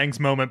Sarah Langs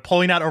moment,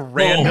 pulling out a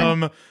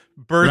random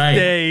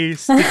birthday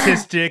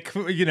statistic,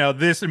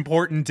 this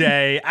important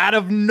day out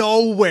of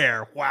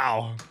nowhere.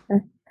 Wow.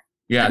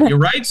 Yeah, you're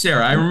right,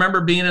 Sarah. I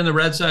remember being in the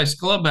Red Sox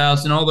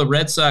clubhouse and all the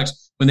Red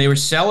Sox, when they were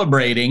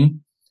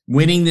celebrating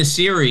winning the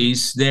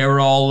series, they were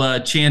all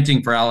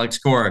chanting for Alex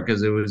Cora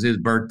because it was his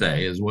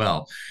birthday as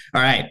well.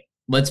 All right,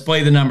 let's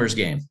play the numbers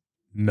game.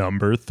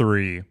 Number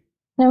 3.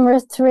 Number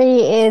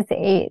 3 is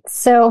 8.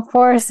 So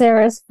for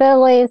Sarah's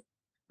Phillies,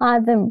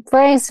 the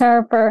Bryce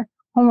Harper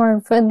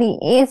homered for the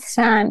 8th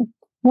time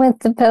with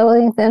the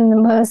Phillies in the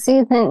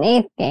postseason,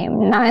 8th game.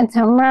 9th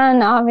home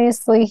run,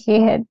 obviously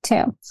he hit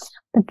 2.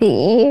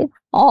 But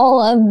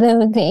all of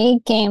those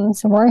 8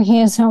 games where he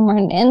has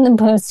homered in the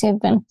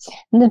postseason,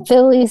 the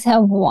Phillies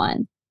have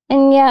won.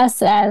 And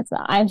yes, as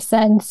I've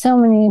said so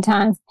many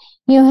times,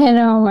 you hit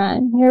a home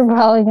run, you're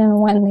probably going to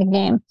win the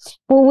game.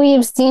 But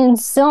we've seen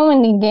so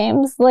many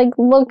games, like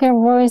look at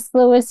Royce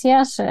Lewis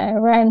yesterday,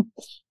 right?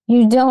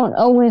 You don't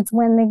always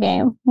win the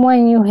game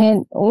when you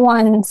hit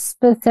one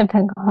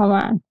specific home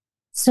run.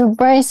 So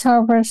Bryce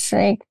Harper's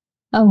streak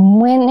of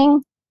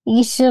winning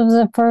each of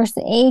the first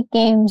 8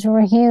 games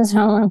where he is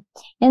homered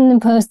in the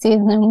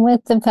postseason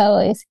with the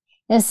Phillies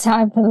is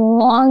tied for the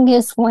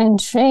longest win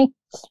streak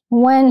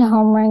when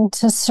homering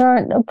to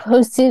start a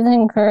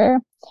postseason career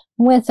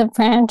with a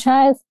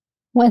franchise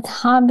with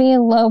Javi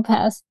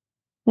Lopez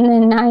in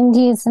the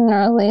 90s and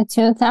early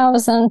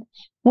 2000s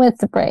with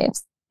the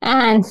Braves.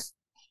 And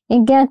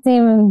it gets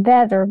even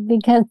better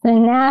because the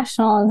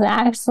Nationals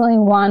actually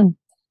won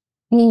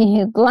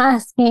the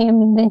last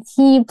game that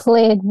he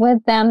played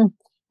with them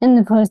in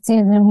the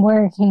postseason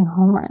where he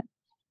homered.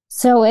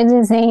 So it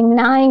is a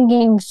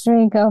 9-game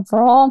streak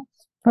overall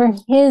for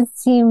his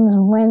teams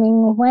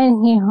winning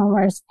when he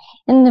homers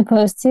in the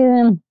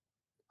postseason.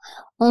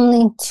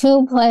 Only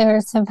 2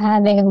 players have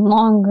had a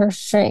longer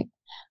streak.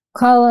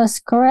 Carlos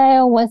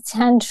Correa with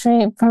 10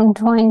 straight from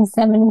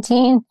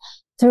 2017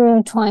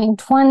 through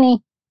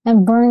 2020,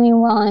 and Bernie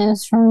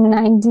Williams from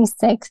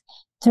 96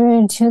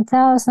 through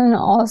 2000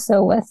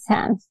 also with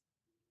 10.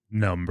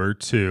 Number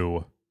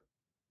 2.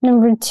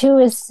 Number 2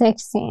 is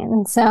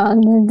 16. So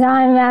the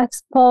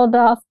Diamondbacks pulled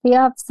off the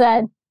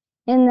upset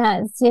in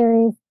that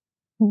series.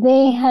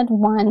 They had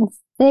won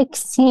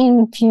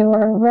 16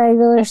 fewer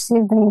regular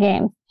season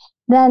games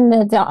than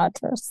the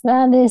Dodgers.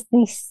 That is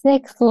the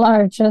 6th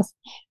largest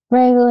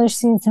regular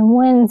season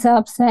wins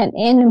upset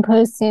in a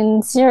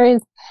postseason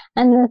series.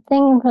 And the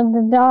thing for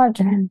the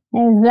Dodgers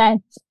is that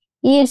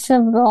each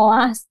of the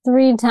last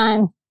 3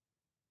 times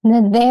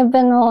that they've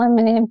been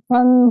eliminated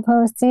from the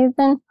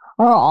postseason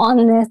are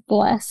on this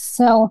list.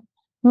 So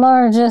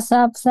largest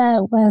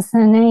upset was the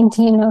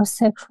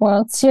 1906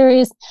 World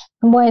Series.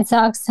 The White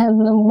Sox had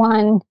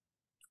won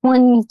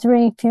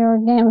 23 fewer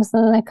games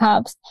than the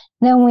Cubs.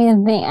 Then we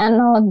had the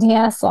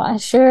NLDS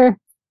last year.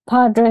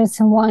 Padres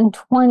have won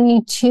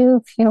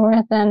 22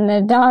 fewer than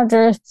the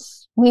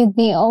Dodgers. We had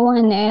the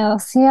 01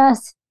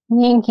 ALCS.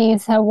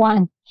 Yankees have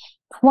won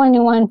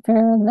 21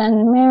 fewer than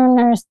the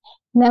Mariners.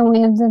 Then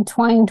we have the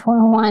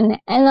 2021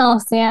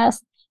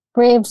 NLCS.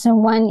 Braves have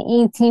won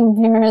 18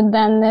 fewer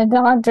than the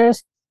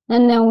Dodgers.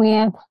 And then we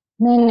have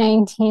the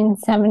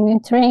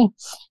 1973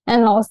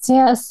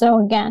 NLCS. So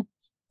again,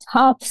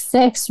 top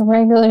 6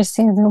 regular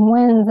season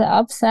wins,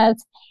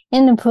 upsets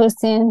in the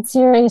postseason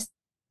series.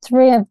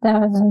 3 of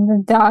those are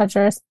the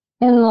Dodgers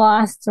in the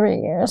last 3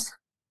 years.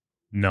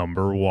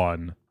 Number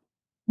 1.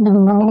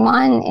 Number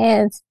 1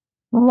 is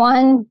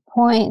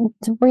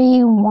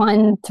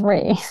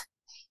 1.313.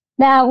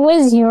 That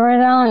was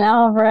Yordan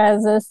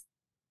Alvarez's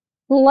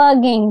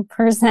slugging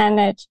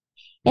percentage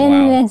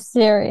in this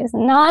series.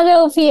 Not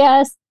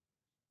OPS,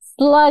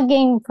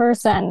 slugging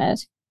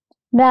percentage.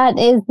 That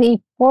is the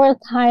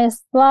 4th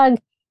highest slug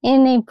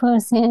in a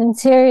postseason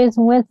series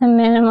with a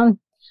minimum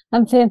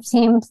of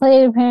 15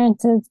 plate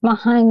appearances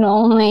behind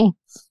only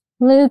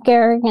Luke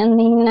Gehrig in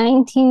the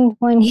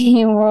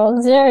 1928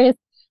 World Series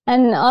had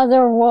an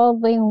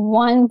otherworldly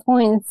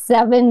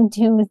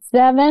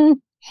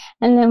 1.727,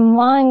 and then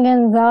Juan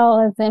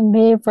Gonzalez and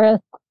Babe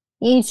Ruth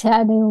each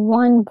had a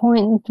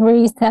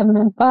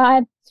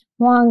 1.375.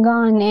 Juan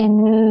gone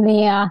in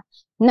the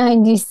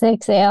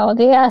 96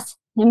 ALDS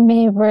and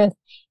Babe Ruth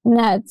in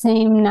that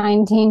same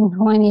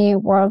 1928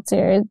 World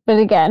Series. But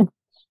again,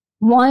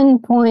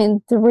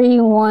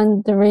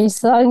 1.313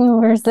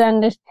 slugging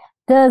percentage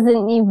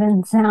doesn't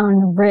even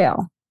sound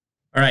real.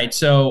 All right.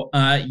 So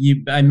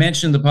I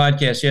mentioned the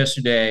podcast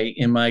yesterday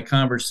in my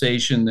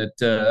conversation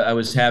that I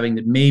was having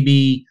that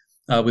maybe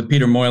with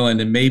Peter Moylan,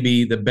 and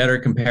maybe the better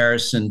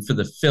comparison for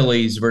the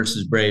Phillies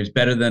versus Braves,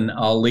 better than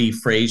Ali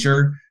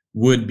Frazier,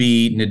 would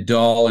be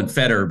Nadal and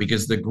Federer,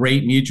 because the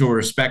great mutual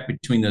respect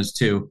between those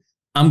two.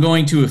 I'm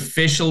going to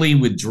officially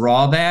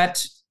withdraw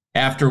that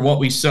after what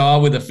we saw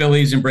with the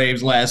Phillies and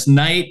Braves last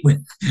night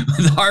with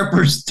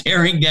Harper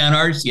staring down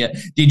Arcia.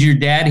 Did your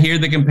dad hear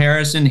the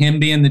comparison, him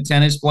being the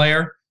tennis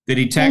player? Did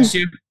he text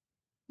you?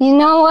 You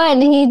know what?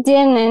 He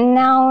didn't. And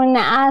now I'm going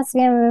to ask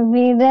him if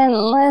he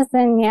didn't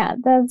listen yet.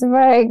 That's a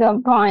very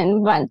good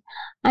point. But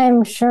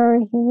I'm sure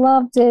he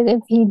loved it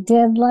if he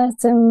did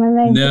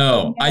listen.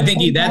 No, I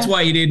think that's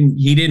why he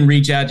didn't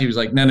reach out to you. He was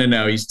like,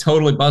 no. He's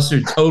totally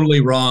busted,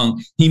 totally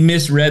wrong. He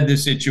misread the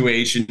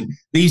situation.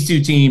 These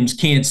two teams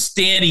can't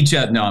stand each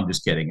other. No, I'm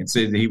just kidding.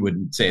 He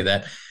wouldn't say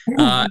that.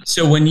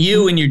 So when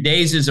you, in your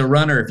days as a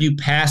runner, if you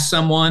pass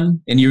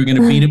someone and you were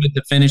going to beat him at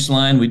the finish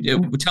line,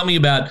 tell me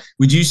about,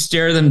 would you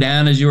stare them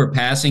down as you were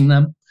passing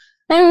them?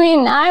 I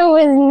mean, I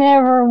was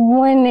never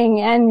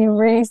winning any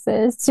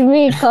races, to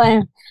be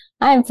clear.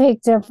 I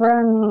picked up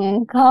running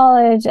in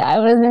college. I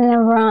was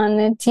never on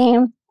the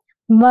team.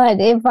 But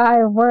if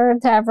I were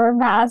to ever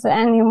pass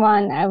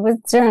anyone, I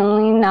would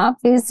certainly not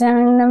be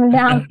staring them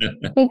down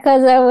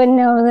because I would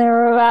know they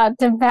were about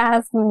to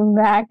pass me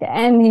back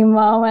any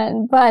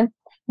moment. But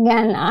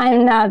again,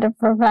 I'm not a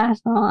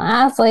professional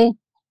athlete.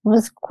 It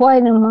was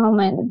quite a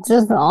moment,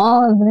 just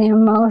all of the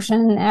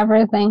emotion and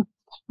everything.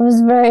 It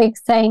was very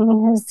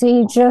exciting to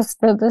see just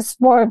for the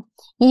sport,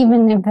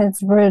 even if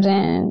it's rooted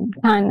in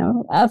kind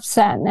of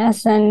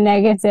upsetness and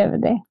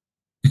negativity.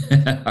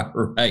 All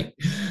right.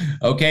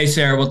 Okay,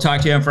 Sarah, we'll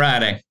talk to you on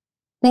Friday.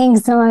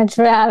 Thanks so much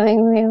for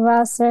having me,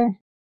 Buster.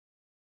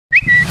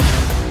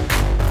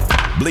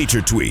 Bleacher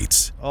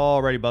Tweets.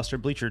 Alrighty, Buster.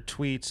 Bleacher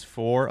Tweets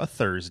for a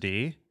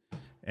Thursday.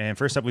 And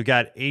first up, we've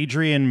got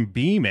Adrian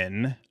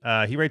Beeman.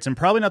 He writes, I'm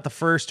probably not the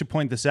first to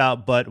point this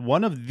out, but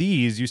one of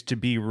these used to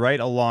be right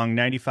along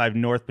 95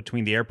 North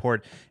between the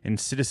airport and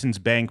Citizens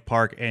Bank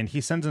Park. And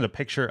he sends in a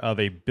picture of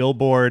a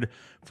billboard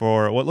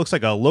for what looks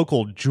like a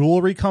local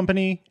jewelry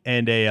company,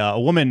 and a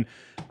woman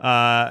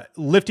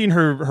lifting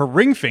her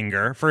ring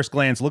finger. First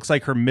glance, looks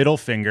like her middle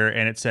finger,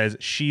 and it says,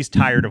 she's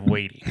tired of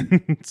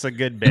waiting. It's a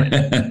good bit.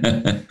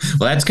 Well,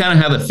 that's kind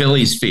of how the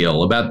Phillies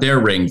feel about their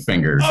ring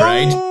fingers,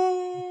 right?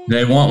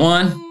 They want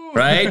one,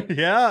 right?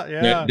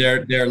 Yeah.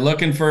 They're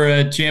looking for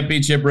a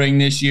championship ring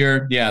this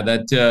year. Yeah,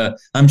 that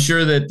I'm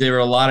sure that there are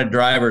a lot of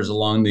drivers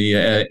along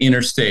the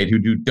interstate who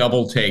do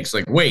double takes.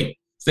 Like, wait,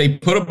 they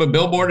put up a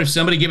billboard of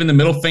somebody giving the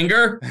middle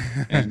finger?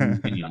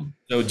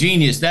 So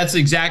genius. That's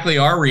exactly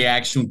our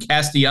reaction when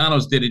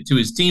Castellanos did it to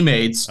his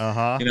teammates,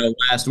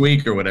 last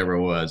week or whatever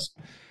it was.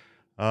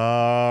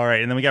 All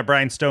right, and then we got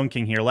Brian Stone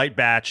King here. Light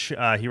batch.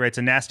 He writes,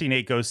 a nasty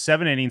Nate goes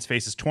 7 innings,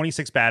 faces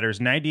 26 batters,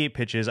 98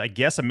 pitches. I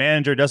guess a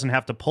manager doesn't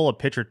have to pull a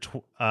pitcher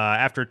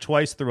after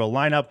twice through a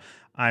lineup.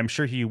 I'm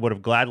sure he would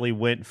have gladly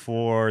went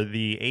for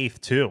the 8th,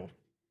 too.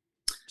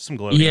 Some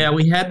gloating. Yeah,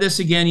 we had this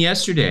again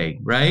yesterday,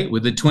 right?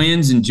 With the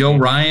Twins and Joe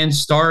Ryan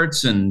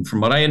starts. And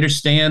from what I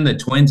understand, the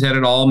Twins had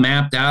it all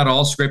mapped out,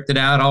 all scripted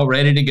out, all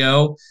ready to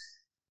go.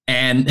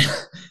 And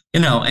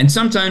and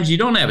sometimes you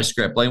don't have a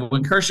script. Like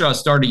when Kershaw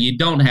started, you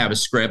don't have a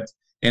script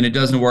and it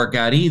doesn't work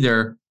out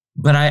either.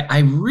 But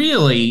I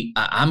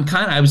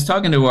was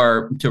talking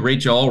to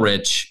Rachel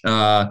Ulrich,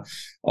 our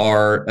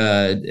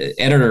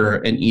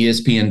editor at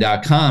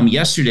ESPN.com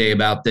yesterday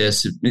about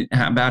this,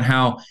 about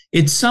how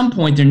at some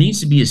point there needs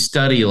to be a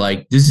study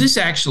like, does this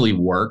actually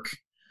work?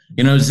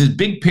 Is this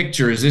big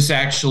picture, is this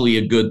actually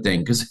a good thing?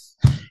 Because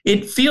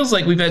it feels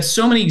like we've had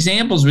so many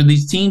examples where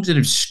these teams that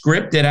have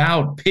scripted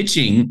out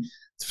pitching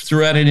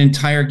throughout an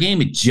entire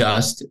game, it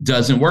just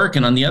doesn't work.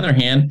 And on the other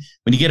hand,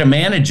 when you get a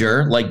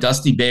manager like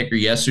Dusty Baker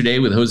yesterday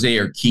with Jose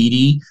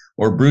Urquidy,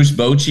 or Bruce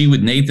Bochy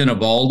with Nathan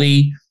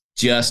Eovaldi,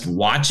 just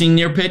watching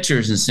their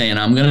pitchers and saying,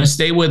 I'm going to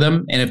stay with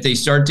them, and if they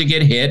start to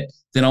get hit,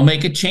 then I'll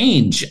make a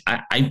change.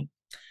 I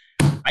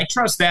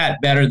trust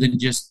that better than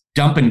just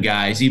dumping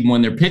guys even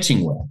when they're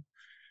pitching well.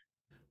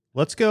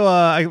 Let's go.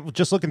 I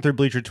just looking through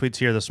Bleacher Tweets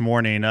here this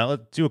morning.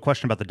 Let's do a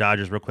question about the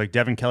Dodgers real quick.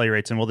 Devin Kelly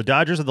writes in, will the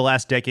Dodgers of the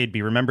last decade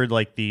be remembered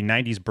like the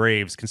 90s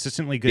Braves,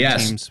 consistently good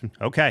teams?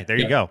 Okay, there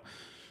you go.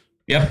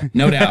 Yep,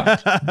 no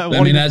doubt.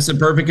 I mean, that's a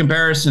perfect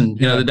comparison.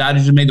 The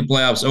Dodgers have made the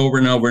playoffs over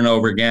and over and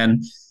over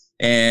again.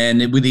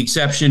 And with the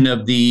exception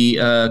of the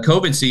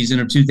COVID season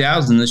of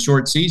 2000, the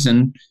short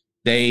season,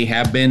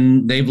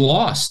 they've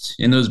lost.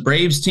 In those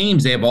Braves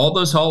teams, they have all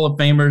those Hall of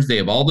Famers, they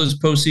have all those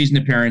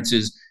postseason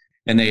appearances,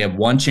 and they have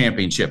one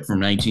championship from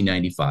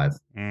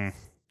 1995.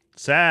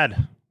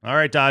 Sad. All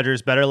right,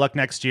 Dodgers, better luck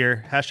next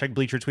year. #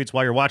 Bleacher Tweets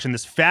while you're watching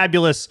this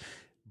fabulous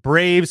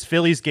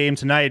Braves-Phillies game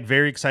tonight.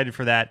 Very excited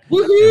for that.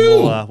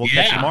 Woohoo! We'll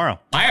catch you tomorrow.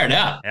 Fired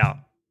up. Yeah.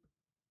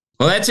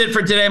 Well, that's it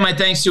for today. My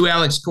thanks to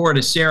Alex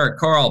Cora, Sarah,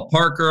 Carl,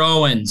 Parker,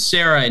 Owen,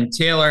 Sarah, and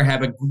Taylor.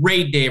 Have a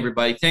great day,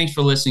 everybody. Thanks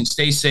for listening.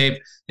 Stay safe.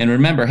 And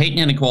remember, hate and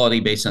inequality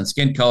based on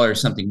skin color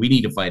is something we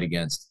need to fight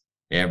against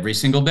every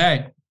single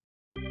day.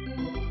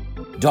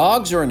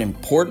 Dogs are an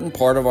important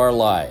part of our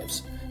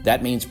lives.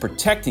 That means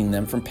protecting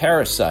them from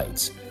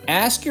parasites.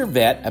 Ask your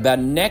vet about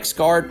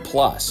NexGard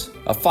Plus,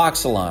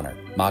 afoxolaner,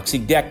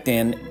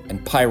 moxidectin,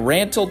 and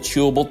pyrantel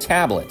chewable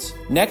tablets.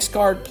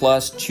 NexGard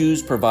Plus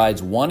Chews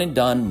provides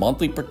one-and-done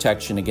monthly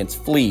protection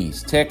against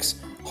fleas, ticks,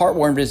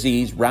 heartworm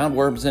disease,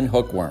 roundworms, and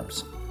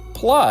hookworms.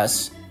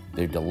 Plus,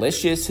 they're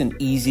delicious and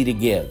easy to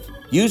give.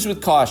 Use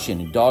with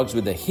caution in dogs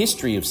with a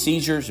history of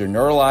seizures or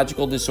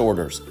neurological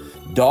disorders.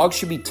 Dogs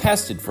should be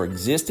tested for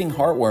existing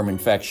heartworm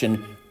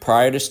infection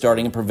prior to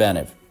starting a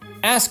preventive.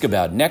 Ask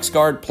about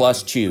NexGard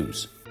Plus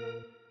Chews.